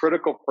think it's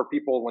critical for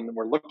people when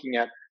we're looking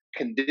at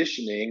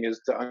conditioning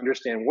is to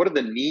understand what are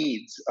the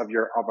needs of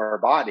our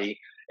body.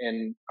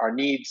 And our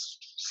needs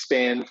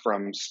span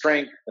from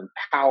strength and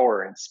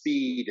power and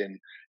speed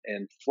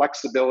and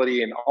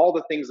flexibility and all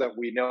the things that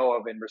we know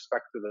of in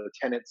respect to the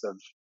tenets of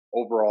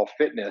overall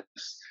fitness.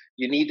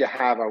 You need to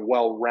have a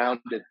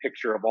well-rounded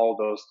picture of all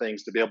those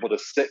things to be able to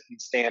sit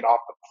and stand off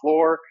the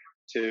floor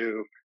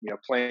to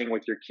playing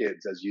with your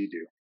kids as you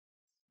do.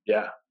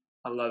 Yeah,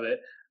 I love it.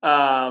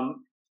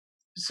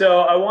 So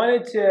I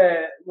wanted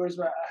to.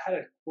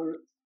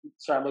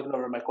 Sorry, I'm looking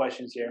over my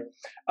questions here.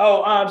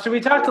 So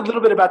we talked a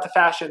little bit about the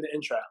fascia and the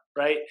intra,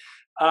 right?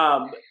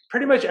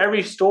 Pretty much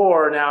every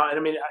store now,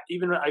 and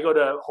even when I go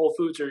to Whole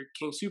Foods or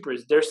King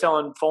Soopers, they're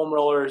selling foam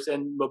rollers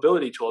and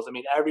mobility tools.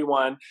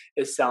 Everyone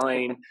is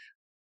selling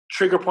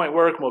trigger point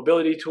work,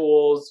 mobility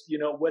tools,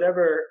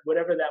 whatever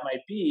that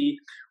might be.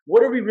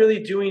 What are we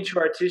really doing to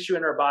our tissue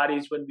and our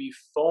bodies when we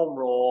foam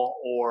roll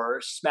or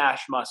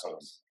smash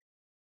muscles?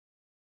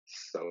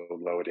 So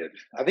loaded.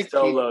 I think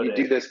so you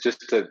do this just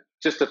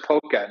to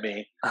poke at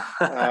me.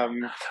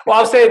 Well,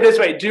 I'll say it this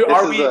way: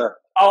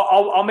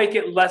 I'll make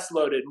it less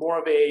loaded, more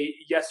of a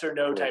yes or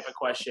no type of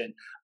question.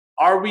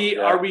 Are we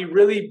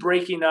really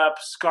breaking up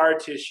scar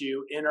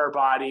tissue in our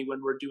body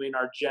when we're doing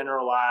our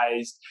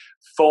generalized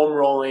foam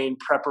rolling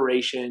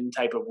preparation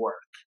type of work?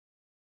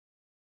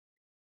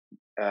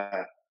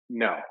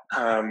 No.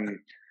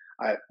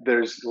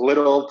 There's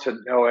little to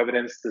no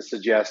evidence to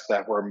suggest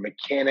that we're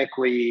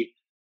mechanically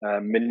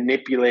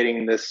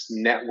manipulating this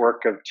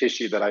network of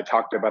tissue that I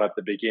talked about at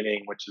the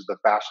beginning, which is the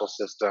fascial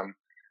system.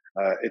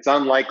 It's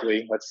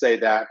unlikely, let's say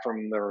that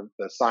from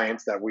the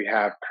science that we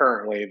have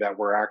currently, that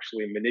we're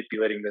actually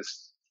manipulating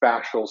this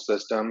fascial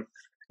system.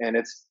 And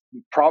it's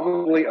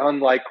probably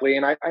unlikely.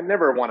 And I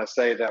never want to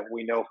say that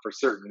we know for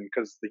certain,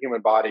 because the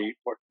human body,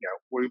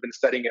 we've been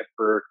studying it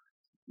for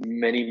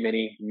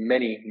many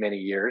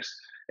years.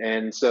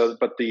 And so,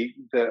 but the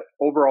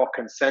overall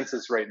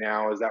consensus right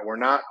now is that we're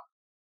not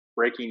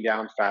breaking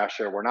down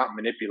fascia, we're not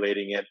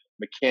manipulating it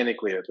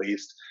mechanically at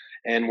least,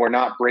 and we're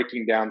not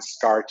breaking down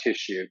scar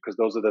tissue, because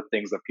those are the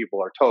things that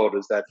people are told,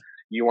 is that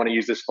you want to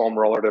use this foam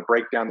roller to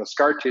break down the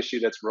scar tissue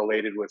that's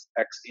related with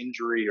X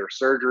injury or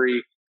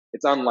surgery.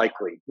 It's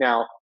unlikely.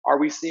 Now, are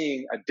we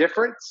seeing a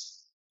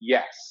difference?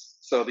 Yes.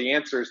 So the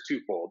answer is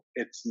twofold.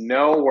 It's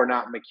no, we're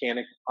not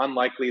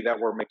unlikely that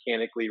we're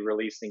mechanically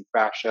releasing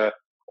fascia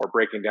or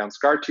breaking down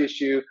scar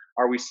tissue.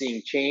 Are we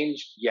seeing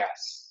change?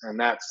 Yes. And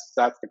that's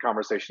the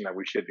conversation that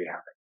we should be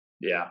having.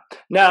 Yeah.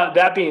 Now,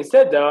 that being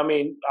said, though, I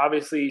mean,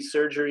 obviously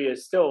surgery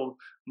is still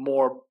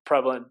more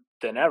prevalent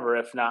than ever,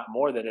 if not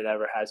more than it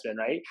ever has been,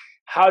 right?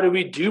 How do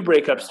we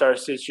break up scar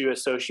tissue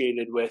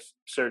associated with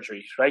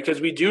surgery, right?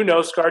 Because we do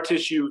know scar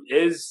tissue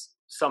is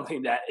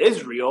something that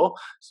is real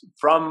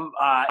from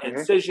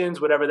incisions,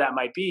 whatever that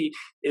might be.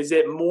 Is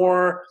it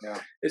more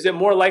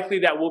likely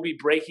that we'll be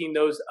breaking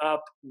those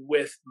up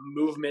with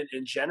movement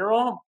in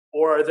general,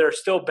 or are there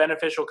still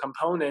beneficial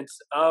components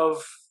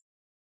of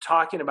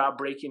talking about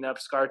breaking up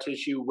scar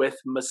tissue with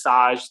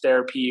massage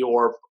therapy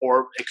or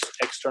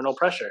external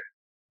pressure?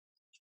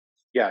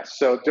 Yeah,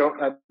 so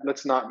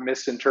let's not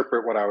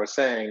misinterpret what I was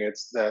saying.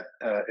 It's that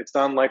it's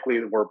unlikely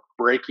that we're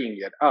breaking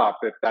it up,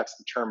 if that's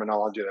the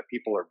terminology that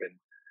people have been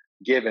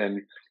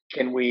given.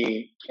 Can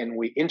we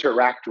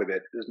interact with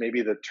it? Is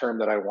maybe the term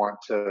that I want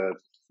to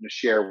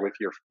share with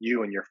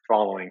you and your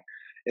following,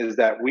 is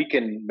that we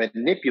can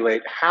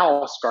manipulate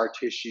how scar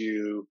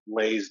tissue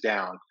lays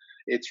down.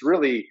 It's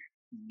really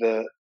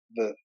the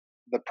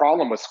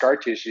problem with scar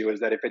tissue is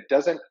that if it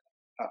doesn't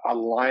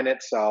align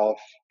itself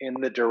in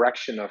the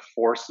direction of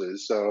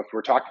forces. So if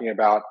we're talking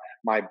about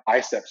my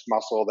biceps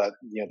muscle, that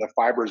the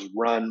fibers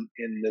run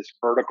in this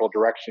vertical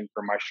direction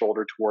from my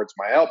shoulder towards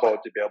my elbow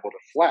to be able to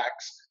flex,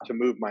 to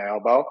move my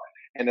elbow.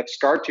 And if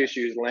scar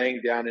tissue is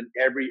laying down in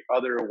every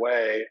other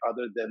way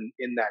other than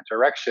in that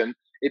direction,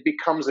 it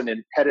becomes an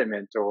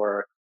impediment,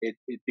 or it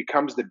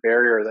becomes the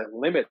barrier that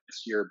limits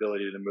your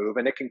ability to move,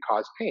 and it can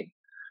cause pain.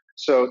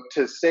 So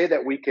to say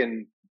that we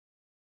can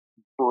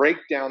break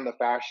down the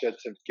fascia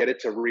to get it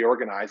to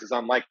reorganize is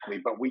unlikely,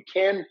 but we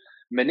can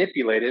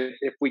manipulate it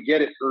if we get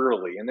it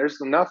early. And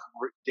there's enough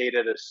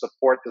data to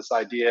support this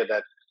idea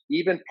that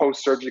even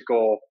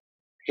post-surgical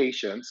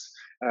patients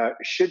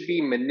should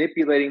be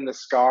manipulating the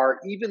scar,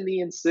 even the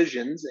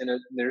incisions, and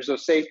there's a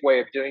safe way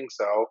of doing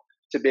so,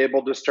 to be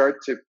able to start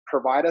to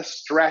provide a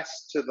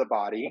stress to the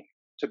body,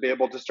 to be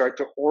able to start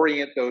to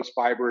orient those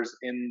fibers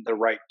in the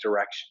right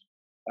direction.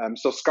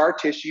 So scar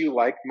tissue,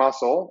 like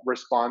muscle,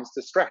 responds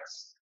to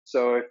stress.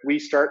 So if we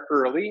start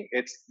early,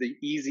 it's the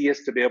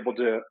easiest to be able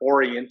to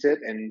orient it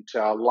and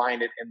to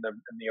align it in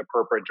the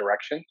appropriate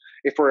direction.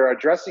 If we're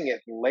addressing it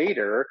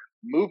later,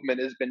 movement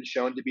has been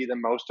shown to be the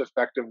most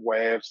effective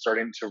way of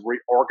starting to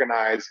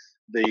reorganize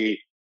the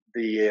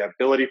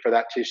ability for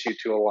that tissue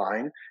to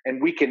align.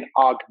 And we can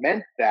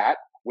augment that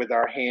with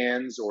our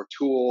hands or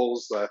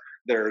tools.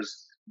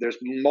 There's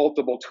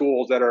multiple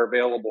tools that are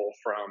available,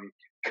 from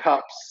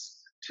cups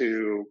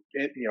to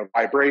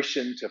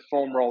vibration, to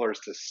foam rollers,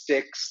 to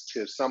sticks,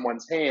 to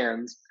someone's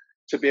hands,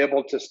 to be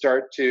able to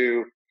start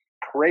to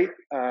create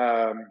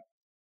a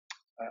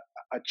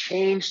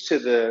change to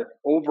the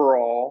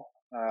overall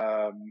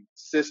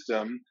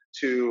system,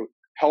 to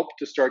help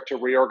to start to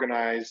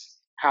reorganize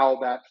how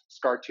that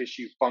scar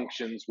tissue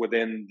functions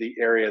within the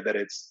area that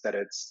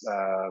it's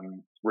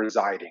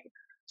residing.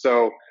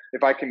 So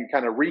if I can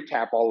kind of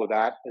recap all of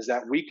that, is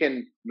that we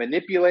can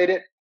manipulate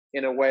it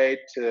in a way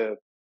to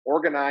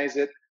organize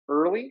it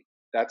early.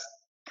 That's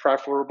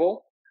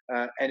preferable.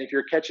 And if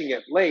you're catching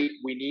it late,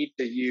 we need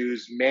to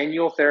use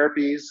manual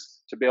therapies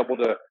to be able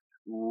to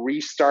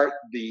restart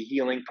the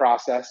healing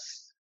process,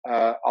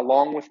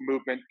 along with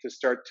movement, to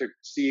start to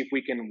see if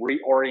we can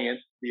reorient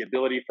the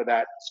ability for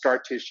that scar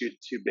tissue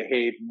to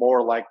behave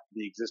more like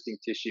the existing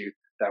tissue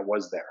that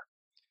was there.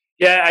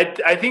 Yeah,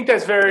 I think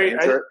that's very...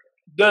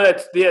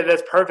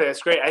 that's perfect.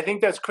 That's great. I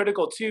think that's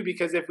critical too,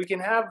 because if we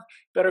can have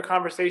better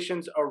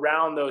conversations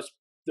around those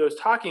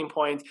talking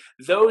points,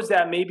 those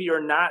that maybe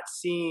are not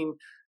seeing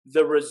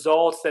the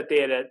results that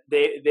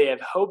they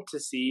have hoped to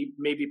see,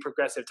 maybe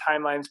progressive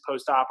timelines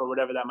post-op or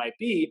whatever that might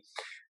be,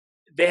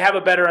 they have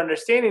a better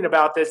understanding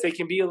about this. They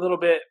can be a little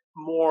bit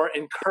more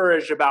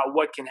encouraged about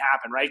what can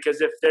happen, right? Because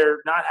if they're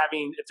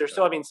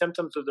still having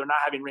symptoms, or they're not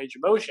having range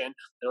of motion,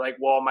 they're like,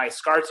 well, my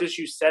scar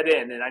tissue set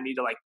in, and I need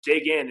to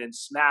dig in and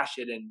smash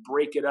it and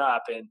break it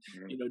up and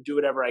do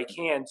whatever I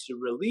can to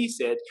release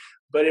it.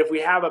 But if we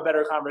have a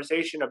better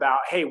conversation about,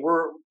 hey,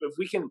 if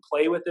we can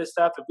play with this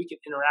stuff, if we can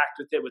interact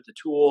with it with the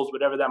tools,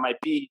 whatever that might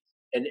be,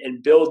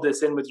 and build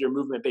this in with your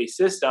movement-based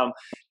system,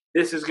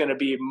 this is going to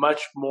be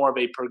much more of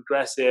a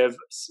progressive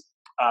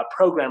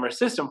program or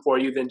system for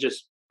you than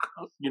just,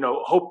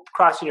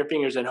 crossing your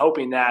fingers and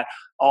hoping that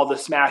all the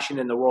smashing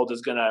in the world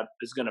is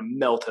gonna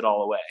melt it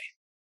all away.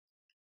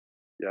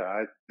 Yeah,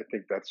 I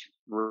think that's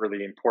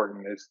really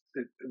important. Is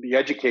the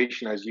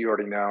education, as you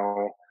already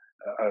know,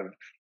 of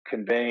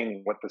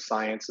conveying what the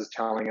science is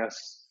telling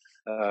us,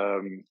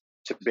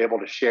 to be able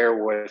to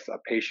share with a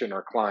patient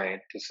or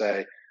client to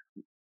say,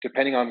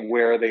 depending on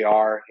where they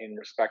are in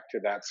respect to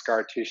that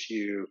scar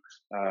tissue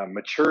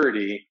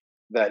maturity,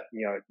 that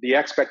the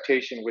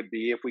expectation would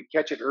be if we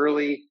catch it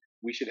early,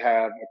 we should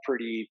have a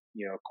pretty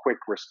quick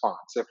response.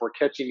 If we're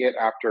catching it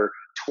after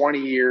 20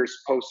 years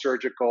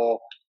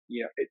post-surgical,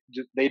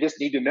 they just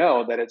need to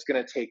know that it's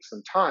going to take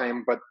some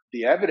time, but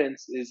the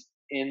evidence is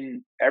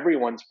in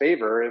everyone's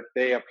favor if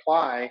they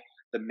apply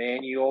the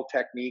manual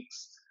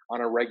techniques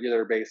on a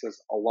regular basis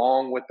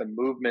along with the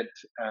movement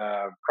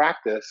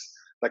practice.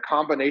 The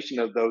combination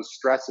of those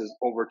stresses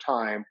over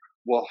time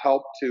will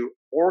help to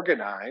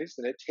organize,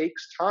 and it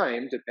takes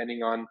time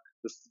depending on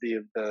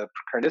the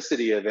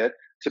chronicity of it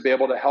to be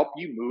able to help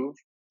you move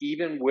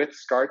even with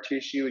scar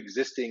tissue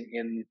existing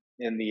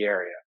in the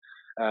area.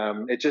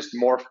 It's just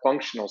more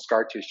functional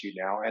scar tissue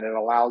now, and it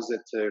allows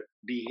it to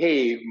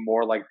behave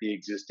more like the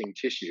existing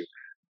tissue.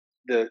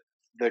 The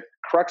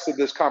crux of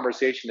this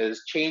conversation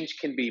is change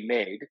can be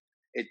made.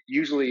 It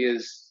usually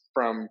is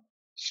from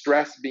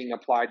stress being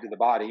applied to the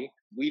body.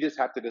 We just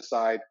have to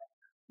decide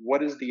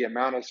what is the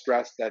amount of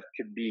stress that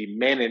could be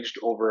managed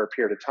over a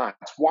period of time.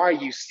 That's why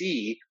you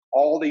see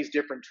all these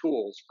different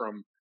tools,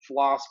 from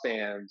floss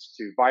bands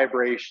to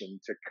vibration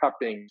to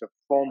cupping to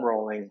foam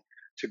rolling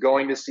to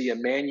going to see a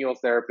manual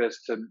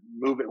therapist to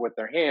move it with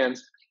their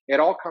hands. It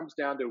all comes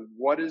down to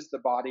what is the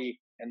body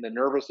and the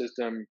nervous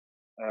system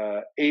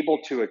able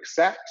to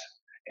accept,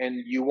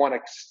 and you want to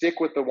stick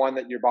with the one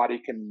that your body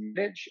can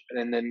manage,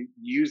 and then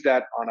use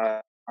that on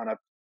a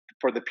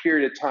for the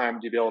period of time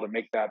to be able to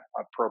make that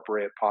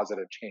appropriate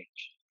positive change.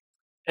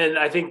 And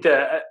I think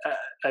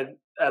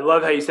I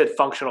love how you said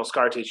functional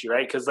scar tissue,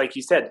 right? Because like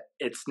you said,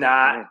 it's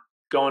not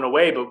going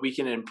away, but we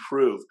can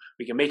improve.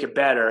 We can make it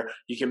better.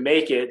 You can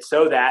make it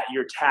so that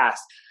your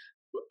task,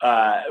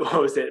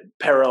 what was it?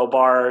 Parallel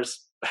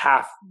bars,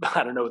 half,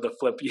 I don't know the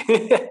flip,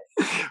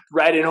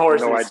 riding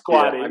horses, no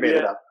squatting. I made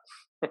it up.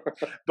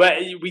 But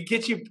we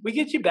get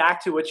you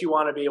back to what you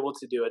want to be able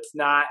to do. It's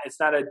not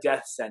a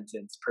death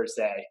sentence per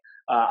se.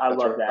 I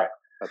love that.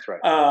 That's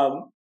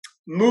right.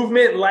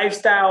 Movement,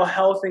 lifestyle,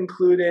 health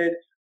included.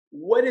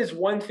 What is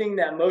one thing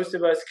that most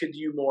of us could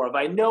do more of?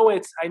 I know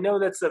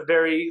that's a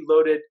very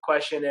loaded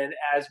question, and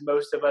as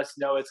most of us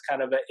know, it's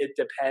kind of it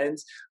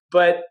depends.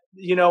 But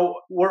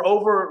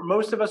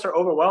most of us are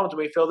overwhelmed, and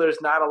we feel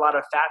there's not a lot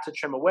of fat to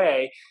trim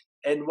away.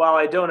 And while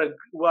I don't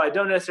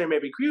necessarily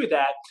maybe agree with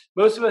that,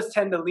 most of us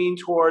tend to lean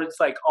towards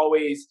like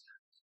always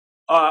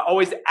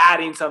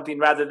adding something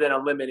rather than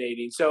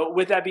eliminating. So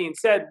with that being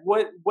said,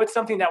 what's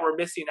something that we're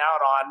missing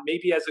out on,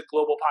 maybe as a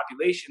global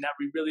population, that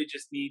we really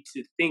just need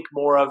to think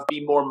more of,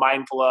 be more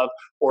mindful of,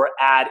 or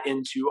add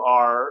into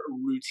our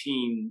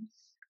routine?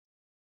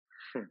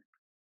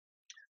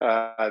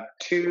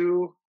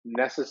 Two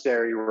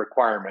necessary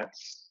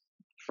requirements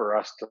for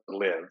us to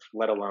live,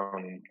 let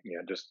alone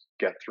just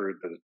get through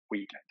the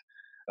weekend.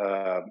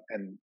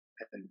 And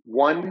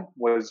one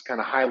was kind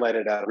of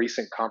highlighted at a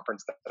recent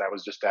conference that I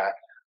was just at,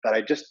 that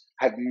I just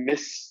have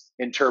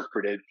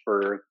misinterpreted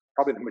for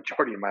probably the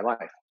majority of my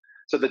life.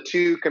 So the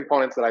two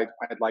components that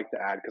I'd like to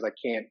add, because I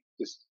can't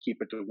just keep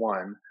it to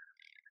one.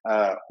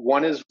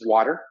 One is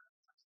water,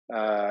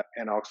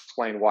 and I'll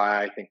explain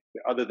why I think,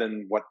 other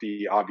than what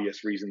the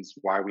obvious reasons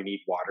why we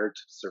need water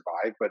to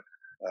survive, but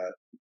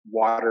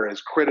water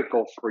is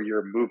critical for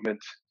your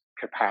movement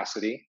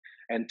capacity.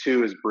 And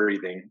two is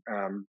breathing.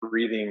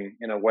 Breathing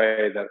in a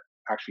way that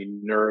actually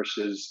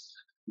nourishes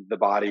the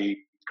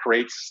body,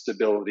 creates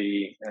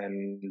stability,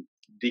 and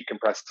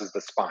decompresses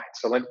the spine.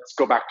 So let's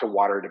go back to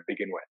water to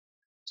begin with.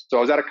 So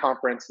I was at a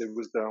conference. It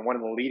was one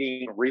of the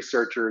leading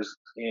researchers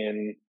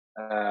in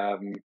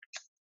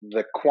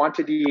the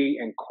quantity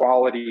and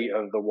quality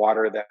of the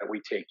water that we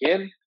take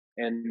in,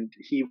 and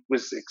he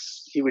was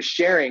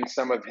sharing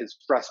some of his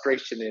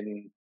frustration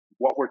in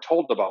what we're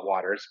told about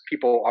water.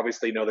 People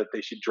obviously know that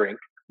they should drink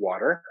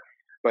water,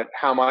 but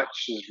how much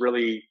is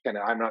really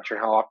I'm not sure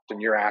how often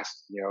you're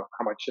asked,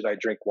 how much should I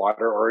drink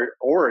water,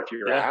 or if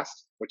you're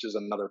asked, which is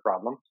another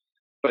problem.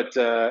 But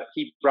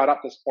he brought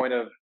up this point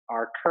of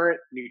our current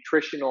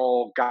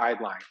nutritional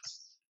guidelines.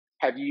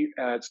 Have you?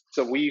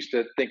 So we used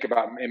to think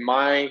about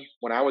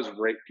when I was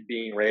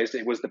being raised,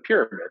 it was the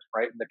pyramid,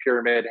 right? And the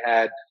pyramid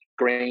had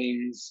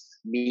grains,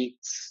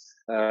 meats,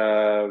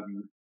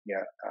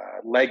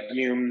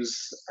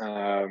 legumes,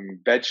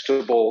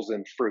 vegetables,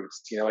 and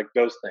fruits, like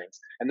those things.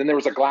 And then there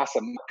was a glass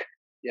of milk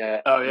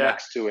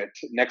next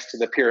to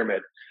the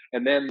pyramid.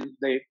 And then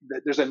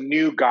there's a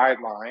new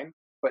guideline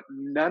but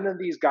none of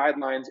these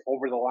guidelines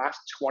over the last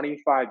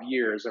 25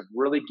 years have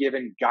really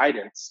given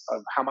guidance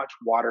of how much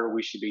water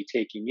we should be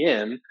taking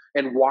in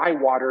and why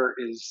water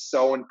is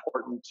so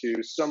important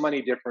to so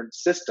many different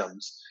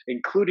systems,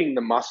 including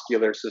the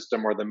muscular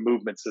system or the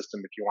movement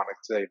system, if you want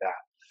to say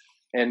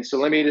that. And so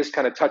let me just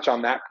kind of touch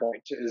on that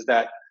point, is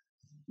that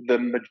the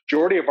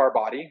majority of our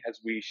body, as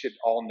we should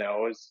all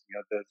know, is,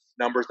 the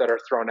numbers that are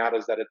thrown out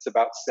is that it's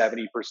about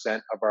 70%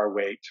 of our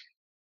weight.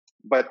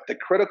 But the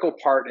critical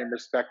part in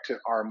respect to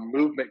our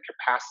movement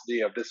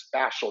capacity of this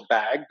fascial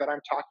bag that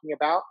I'm talking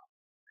about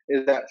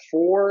is that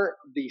for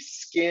the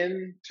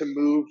skin to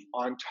move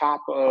on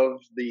top of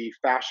the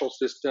fascial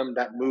system,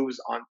 that moves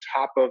on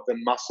top of the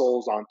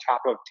muscles, on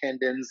top of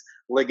tendons,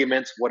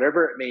 ligaments,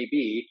 whatever it may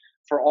be,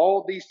 for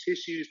all these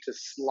tissues to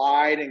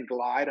slide and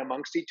glide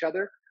amongst each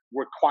other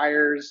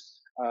requires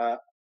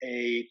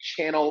a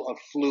channel of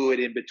fluid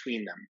in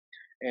between them.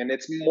 And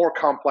it's more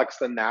complex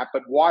than that,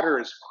 but water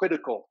is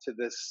critical to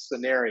this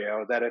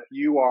scenario, that if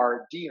you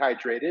are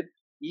dehydrated,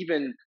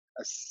 even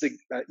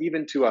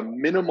to a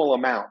minimal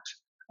amount,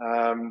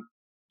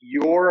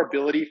 your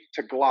ability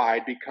to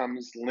glide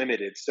becomes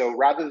limited. So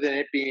rather than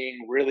it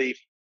being really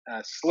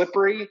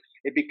slippery,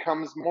 it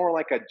becomes more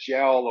like a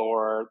gel,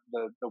 or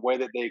the way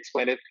that they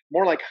explain it,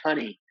 more like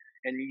honey.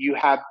 And you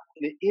have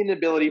an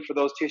inability for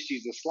those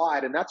tissues to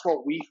slide. And that's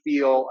what we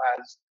feel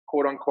as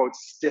quote unquote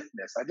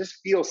stiffness. I just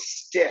feel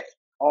stiff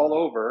all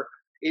over.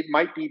 It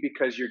might be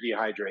because you're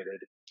dehydrated.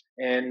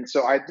 And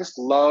so I just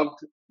loved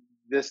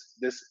this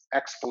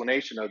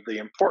explanation of the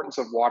importance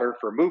of water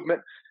for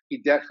movement.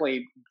 He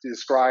definitely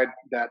described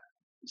that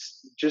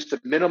just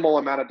a minimal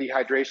amount of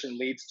dehydration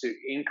leads to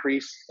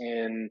increase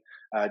in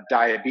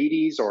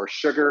diabetes or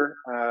sugar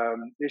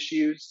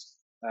issues.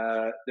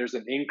 There's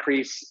an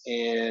increase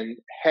in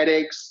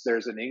headaches.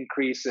 There's an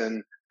increase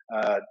in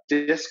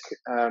disc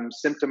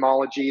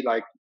symptomology.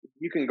 Like,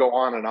 you can go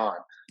on and on.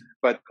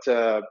 But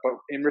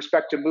in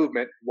respect to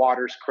movement,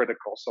 water's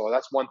critical. So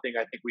that's one thing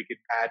I think we could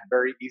add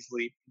very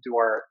easily to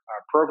our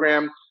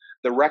program.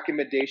 The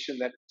recommendation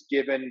that's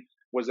given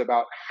was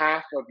about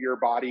half of your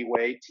body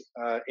weight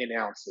in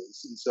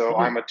ounces. And so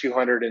I'm a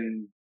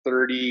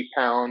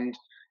 230-pound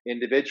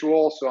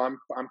individual. So I'm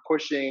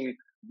pushing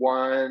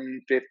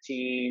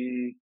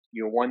 115,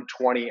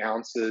 120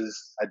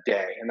 ounces a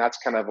day. And that's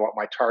kind of what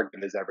my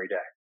target is every day.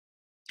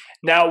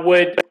 Now,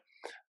 would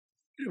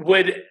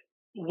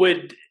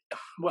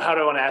how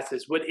do I want to ask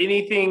this? Would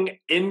anything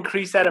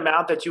increase that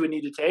amount that you would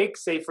need to take?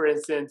 Say, for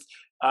instance,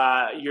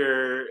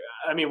 we're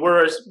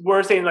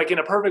saying, like, in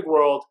a perfect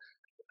world,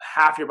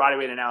 half your body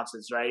weight in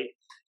ounces, right?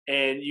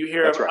 And you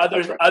hear of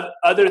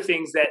other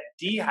things that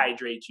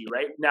dehydrate you,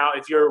 right? Now,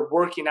 if you're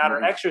working out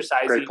or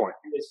exercising,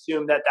 you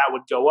assume that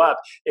would go up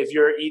if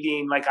you're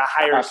eating like a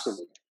higher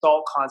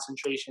salt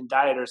concentration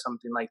diet or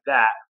something like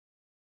that.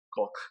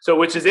 Cool. So,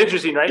 which is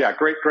interesting, right? Yeah,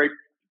 great point.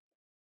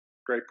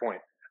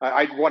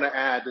 I'd want to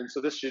add, and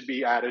so this should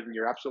be added, and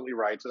you're absolutely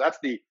right. So that's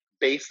the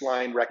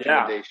baseline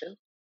recommendation.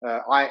 Yeah.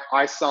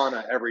 I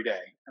sauna every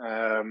day.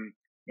 Nice.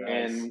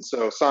 And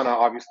so sauna,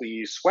 obviously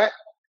you sweat.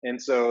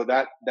 And so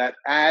that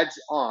adds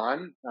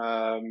on,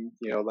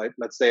 like,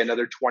 let's say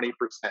another 20%.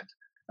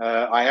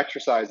 I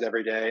exercise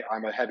every day.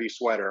 I'm a heavy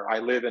sweater. I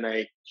live in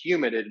a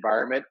humid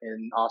environment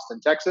in Austin,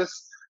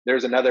 Texas.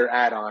 There's another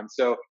add-on.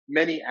 So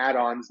many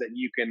add-ons that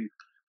you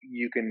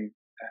can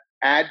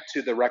add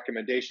to the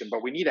recommendation,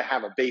 but we need to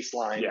have a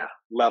baseline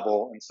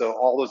level. And so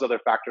all those other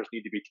factors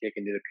need to be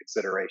taken into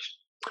consideration.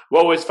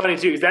 Well, what's funny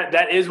too is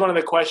that is one of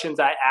the questions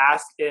I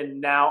asked,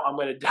 and now I'm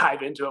going to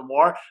dive into it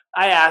more.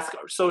 I ask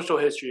social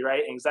history,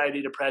 right?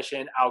 Anxiety,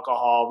 depression,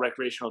 alcohol,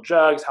 recreational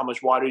drugs, how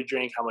much water you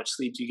drink, how much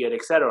sleep you get,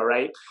 etc.,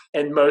 right?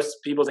 And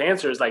most people's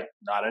answer is like,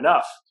 not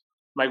enough.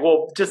 I'm like,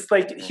 well, just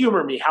like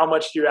humor me. How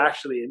much do you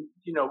actually,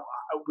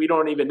 we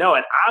don't even know.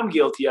 And I'm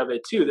guilty of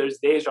it too. There's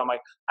days where I'm like,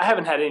 I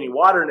haven't had any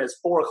water and it's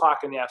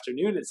 4:00 in the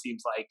afternoon, it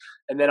seems like.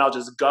 And then I'll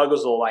just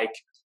guzzle like,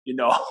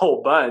 a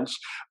whole bunch.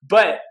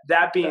 But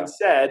that being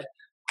said,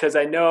 because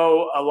I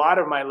know a lot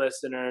of my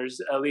listeners,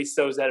 at least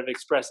those that have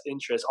expressed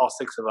interest, all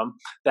 6 of them,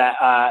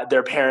 that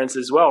they're parents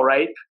as well,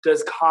 right?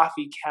 Does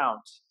coffee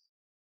count?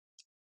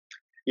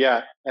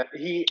 Yeah.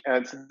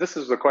 So this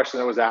is the question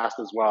that was asked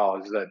as well,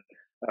 is that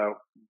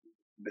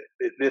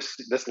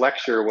this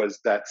lecture was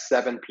at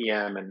 7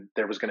 p.m. and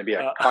there was going to be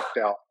a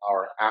cocktail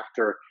hour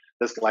after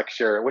this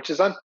lecture, which is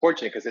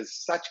unfortunate because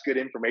it's such good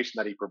information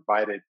that he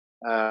provided.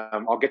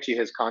 I'll get you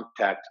his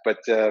contact, but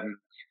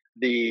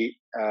the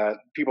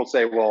people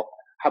say, well,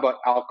 how about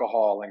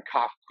alcohol and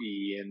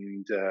coffee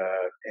and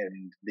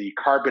the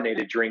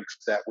carbonated drinks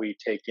that we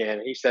take in?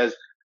 He says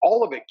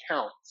all of it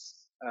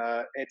counts.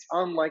 It's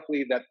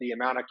unlikely that the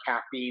amount of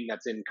caffeine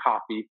that's in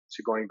coffee,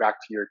 so going back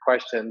to your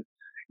question,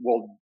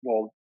 will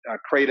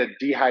create a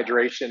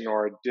dehydration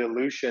or a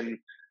dilution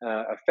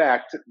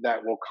effect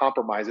that will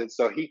compromise it.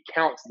 So he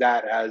counts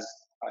that as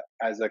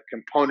a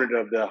component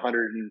of the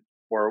 100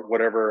 or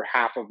whatever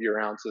half of your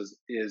ounces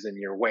is in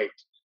your weight.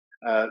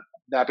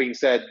 That being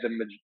said,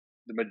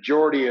 the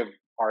majority of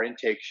our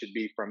intake should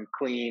be from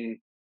clean,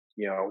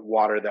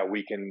 water that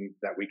we can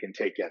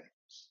take in.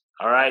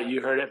 All right, you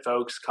heard it,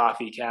 folks.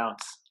 Coffee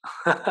counts.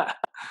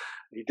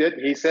 He did.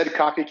 He said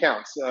coffee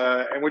counts,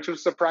 and which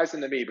was surprising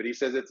to me. But he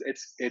says it's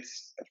a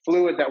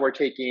fluid that we're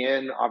taking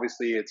in.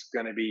 Obviously, it's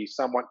going to be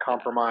somewhat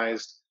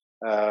compromised.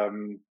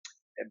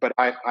 But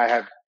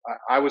I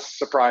was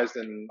surprised,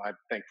 and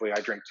thankfully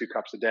I drink 2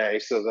 cups a day,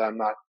 so that I'm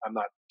not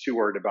too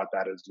worried about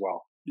that as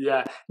well.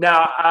 Yeah.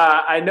 Now,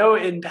 I know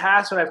in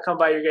past when I've come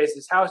by your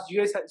guys' house, do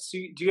you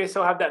guys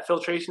still have that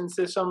filtration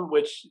system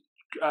which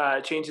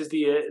changes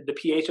the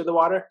pH of the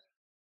water?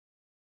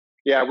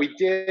 Yeah, we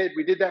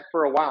did that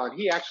for a while, and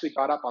he actually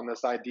got up on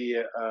this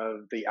idea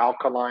of the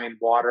alkaline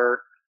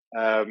water.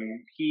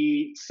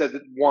 He said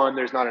that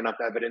there's not enough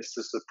evidence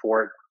to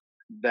support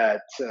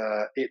that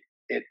it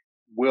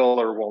will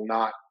or will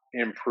not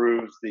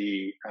improve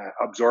the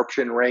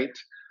absorption rate.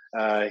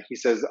 He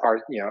says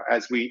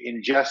as we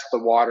ingest the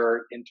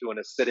water into an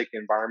acidic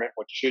environment,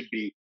 which should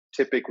be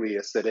typically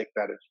acidic,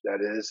 that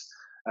is.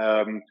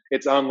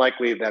 It's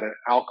unlikely that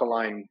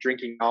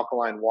drinking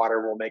alkaline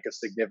water will make a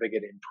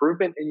significant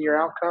improvement in your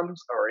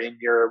outcomes or in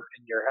your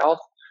health.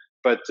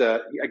 But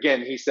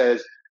again, he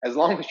says as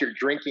long as you're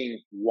drinking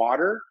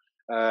water,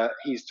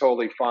 he's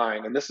totally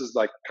fine. And this is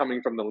like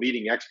coming from the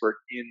leading expert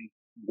in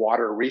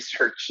water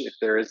research, if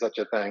there is such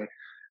a thing.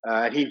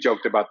 And he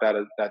joked about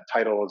that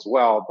title as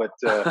well. But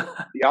the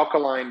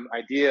alkaline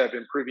idea of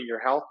improving your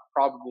health,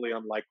 probably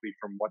unlikely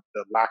from what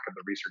the lack of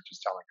the research is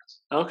telling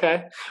us.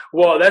 Okay.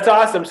 Well, that's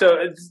awesome.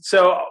 So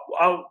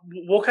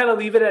we'll kind of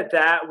leave it at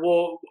that.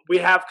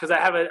 Because I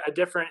have a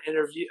different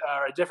interview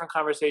or a different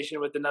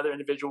conversation with another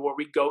individual where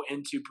we go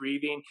into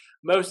breathing.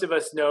 Most of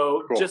us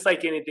know, cool. Just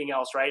like anything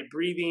else, right?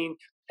 Breathing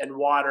and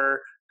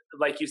water,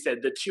 like you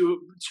said, the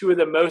two of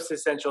the most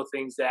essential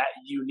things that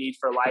you need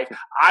for life.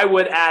 I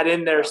would add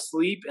in there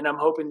sleep, and I'm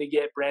hoping to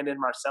get Brandon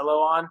Marcello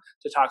on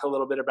to talk a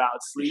little bit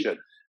about sleep.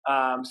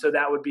 So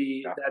that'd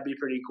be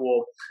pretty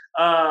cool.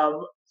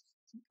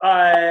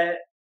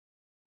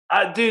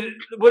 Dude,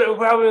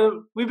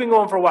 we've been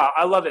going for a while.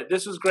 I love it.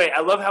 This was great.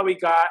 I love how we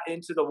got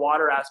into the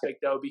water aspect,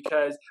 though,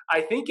 because I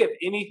think if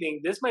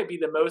anything, this might be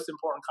the most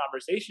important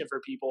conversation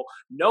for people,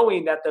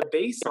 knowing that the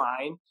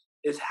baseline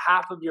is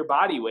half of your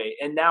body weight.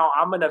 And now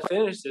I'm going to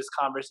finish this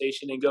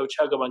conversation and go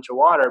chug a bunch of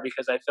water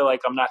because I feel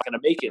like I'm not going to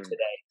make it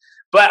today.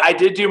 But I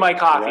did do my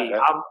coffee. Yeah.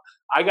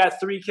 I got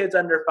 3 kids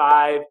under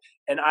 5,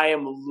 and I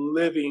am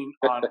living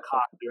on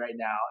coffee right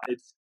now.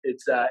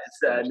 It's a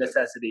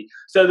necessity.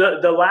 So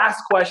the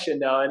last question,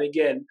 though, and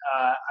again,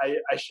 I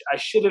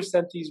should have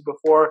sent these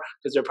before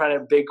because they're kind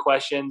of big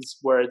questions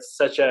where it's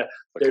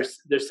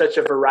there's such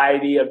a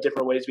variety of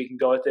different ways we can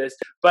go with this.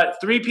 But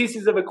 3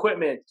 pieces of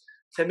equipment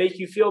to make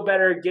you feel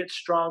better, get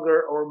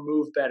stronger, or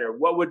move better.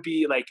 What would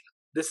be like?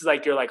 This is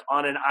like you're like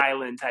on an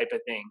island type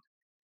of thing.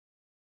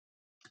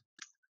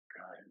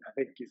 I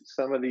think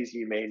some of these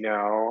you may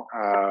know.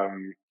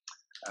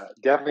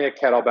 Definitely a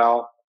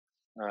kettlebell.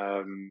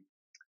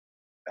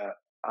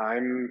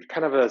 I'm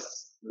kind of a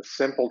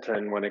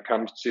simpleton when it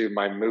comes to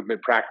my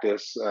movement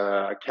practice.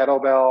 A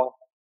kettlebell,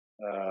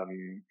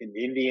 an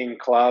Indian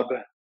club,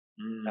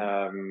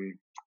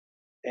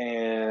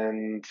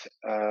 and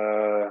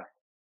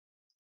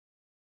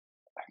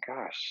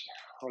gosh,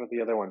 what are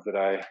the other ones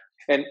that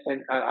and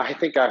I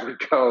think I would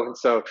go.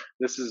 So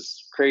this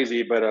is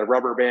crazy, but a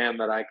rubber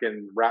band that I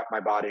can wrap my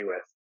body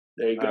with.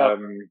 There you go.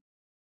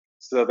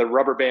 So the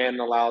rubber band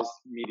allows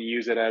me to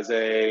use it as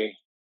a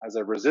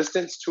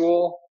resistance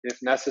tool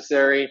if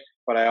necessary,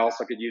 but I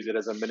also could use it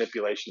as a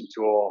manipulation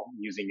tool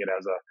using it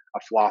as a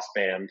floss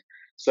band.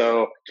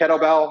 So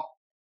kettlebell,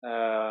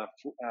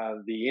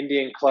 the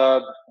Indian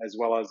club, as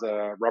well as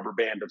a rubber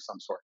band of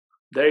some sort.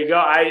 There you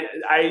go.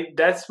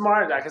 That's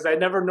smart because I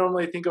never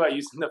normally think about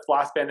using the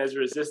floss band as a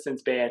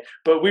resistance band,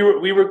 but we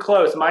were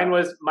close. Mine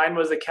was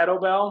a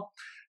kettlebell,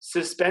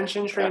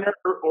 suspension trainer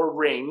or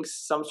rings,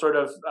 some sort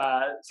of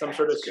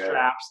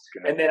straps,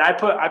 and then I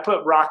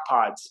put rock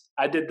pods.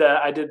 I did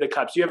the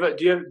cups. Do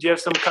you have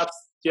some cups?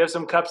 Do you have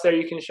some cups there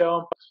you can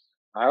show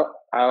them?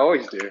 I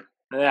always do.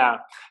 Yeah.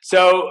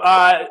 So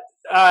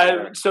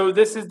so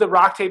this is the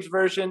Rock Tapes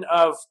version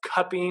of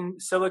cupping,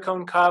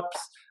 silicone cups.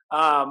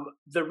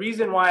 The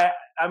reason why,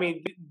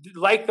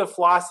 like the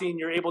flossing,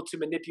 you're able to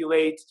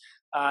manipulate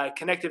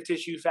connective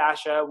tissue,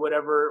 fascia,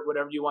 whatever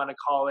you want to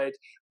call it.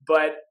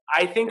 But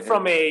I think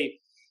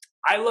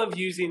I love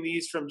using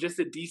these from just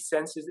a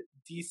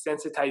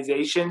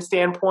desensitization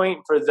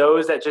standpoint for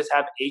those that just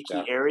have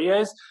achy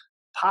areas.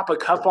 Pop a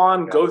cup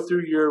on, go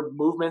through your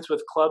movements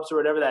with clubs or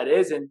whatever that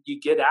is, and you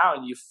get out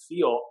and you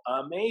feel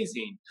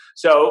amazing.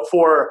 So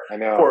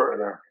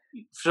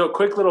so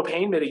quick little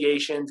pain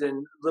mitigations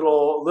and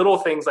little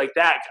things like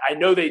that. I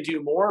know they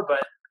do more,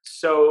 but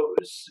so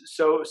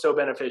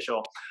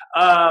beneficial.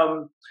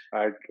 I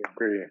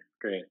agree.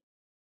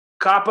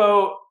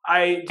 Capo,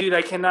 I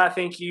cannot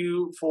thank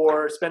you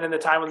for spending the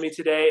time with me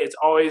today. It's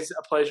always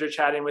a pleasure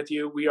chatting with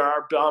you. We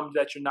are bummed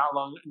that you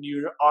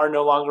are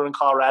no longer in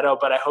Colorado,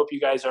 but I hope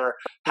you guys are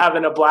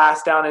having a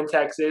blast down in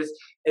Texas.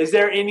 Is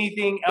there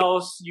anything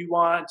else you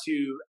want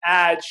to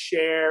add,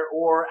 share,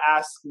 or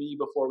ask me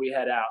before we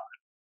head out?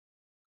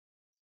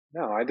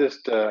 No, I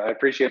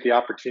appreciate the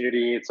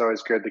opportunity. It's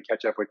always good to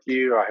catch up with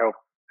you. I hope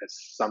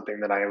it's something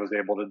that I was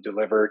able to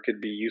deliver could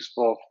be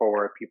useful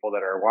for people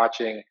that are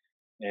watching.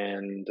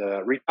 And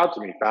reach out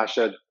to me.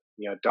 Fascia,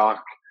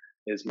 doc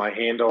is my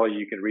handle.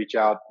 You can reach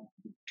out,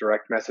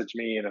 direct message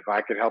me, and if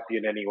I could help you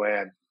in any way,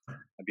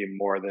 I'd be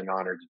more than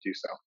honored to do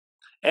so.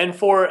 And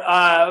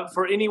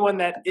for anyone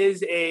that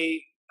is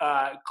a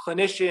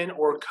clinician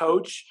or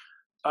coach,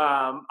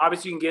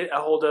 obviously you can get a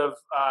hold of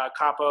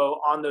Capo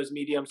on those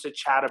mediums to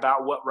chat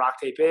about what rock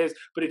tape is.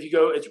 But if you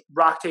go, it's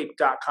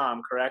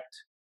rocktape.com, correct?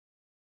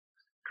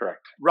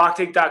 Correct.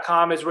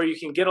 Rocktape.com is where you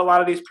can get a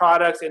lot of these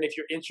products. And if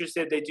you're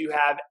interested, they do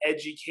have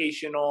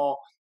educational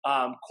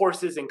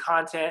courses and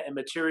content and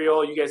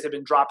material. You guys have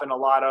been dropping a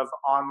lot of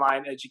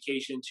online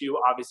education too,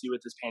 obviously with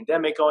this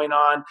pandemic going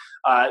on.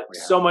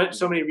 So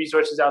many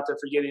resources out there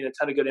for getting a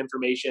ton of good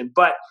information.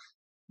 But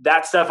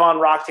that stuff on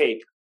Rock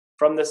Tape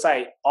from the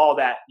site, all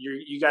that,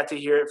 you got to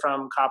hear it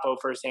from Capo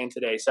firsthand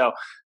today. So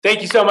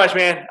thank you so much,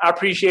 man. I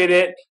appreciate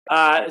it.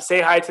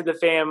 Say hi to the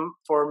fam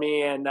for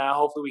me, and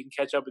hopefully we can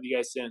catch up with you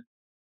guys soon.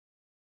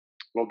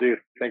 Will do.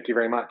 Thank you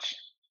very much.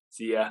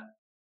 See ya.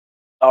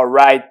 All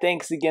right.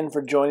 Thanks again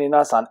for joining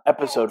us on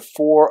episode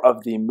 4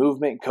 of the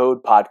Movement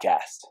Code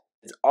podcast.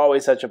 It's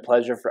always such a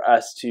pleasure for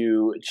us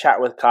to chat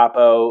with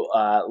Capo,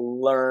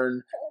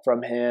 learn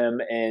from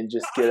him, and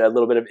just get a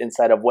little bit of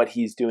insight of what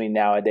he's doing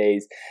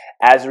nowadays.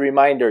 As a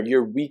reminder,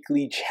 your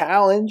weekly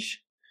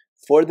challenge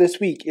for this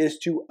week is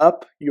to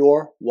up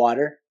your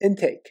water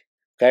intake.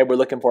 Okay, we're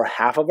looking for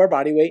half of our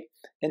body weight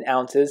in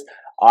ounces.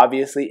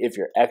 Obviously, if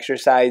you're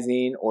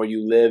exercising or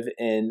you live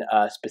in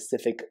a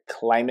specific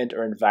climate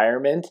or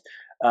environment,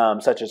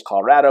 such as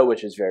Colorado,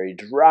 which is very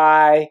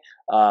dry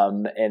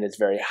and it's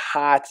very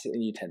hot,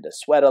 and you tend to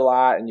sweat a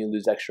lot and you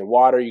lose extra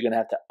water, you're going to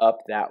have to up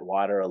that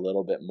water a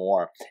little bit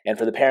more. And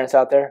for the parents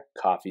out there,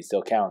 coffee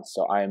still counts.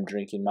 So I am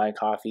drinking my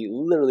coffee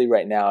literally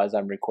right now as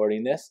I'm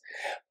recording this.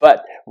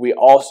 But we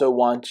also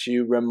want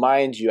to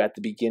remind you at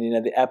the beginning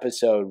of the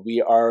episode,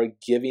 we are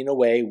giving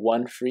away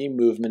one free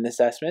movement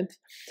assessment.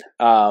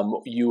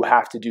 You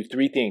have to do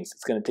 3 things.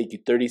 It's going to take you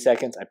 30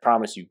 seconds. I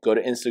promise you. Go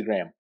to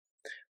Instagram.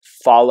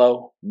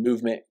 Follow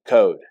Movement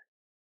Code.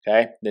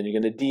 Okay, then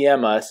you're going to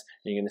DM us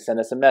and you're going to send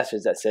us a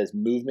message that says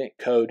Movement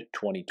Code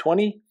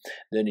 2020.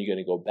 Then you're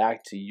going to go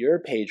back to your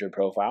page or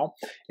profile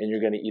and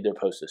you're going to either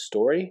post a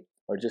story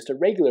or just a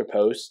regular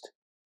post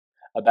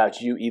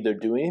about you either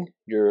doing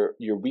your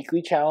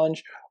weekly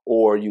challenge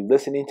or you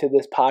listening to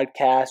this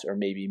podcast or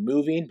maybe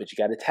moving, but you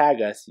got to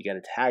tag us. You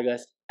got to tag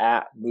us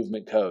at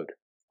Movement Code.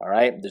 All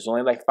right, there's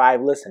only like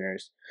 5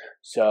 listeners,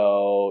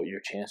 so your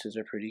chances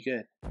are pretty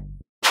good.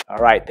 All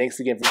right, thanks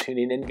again for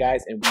tuning in,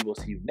 guys, and we will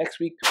see you next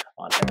week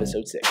on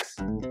episode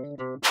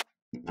 6.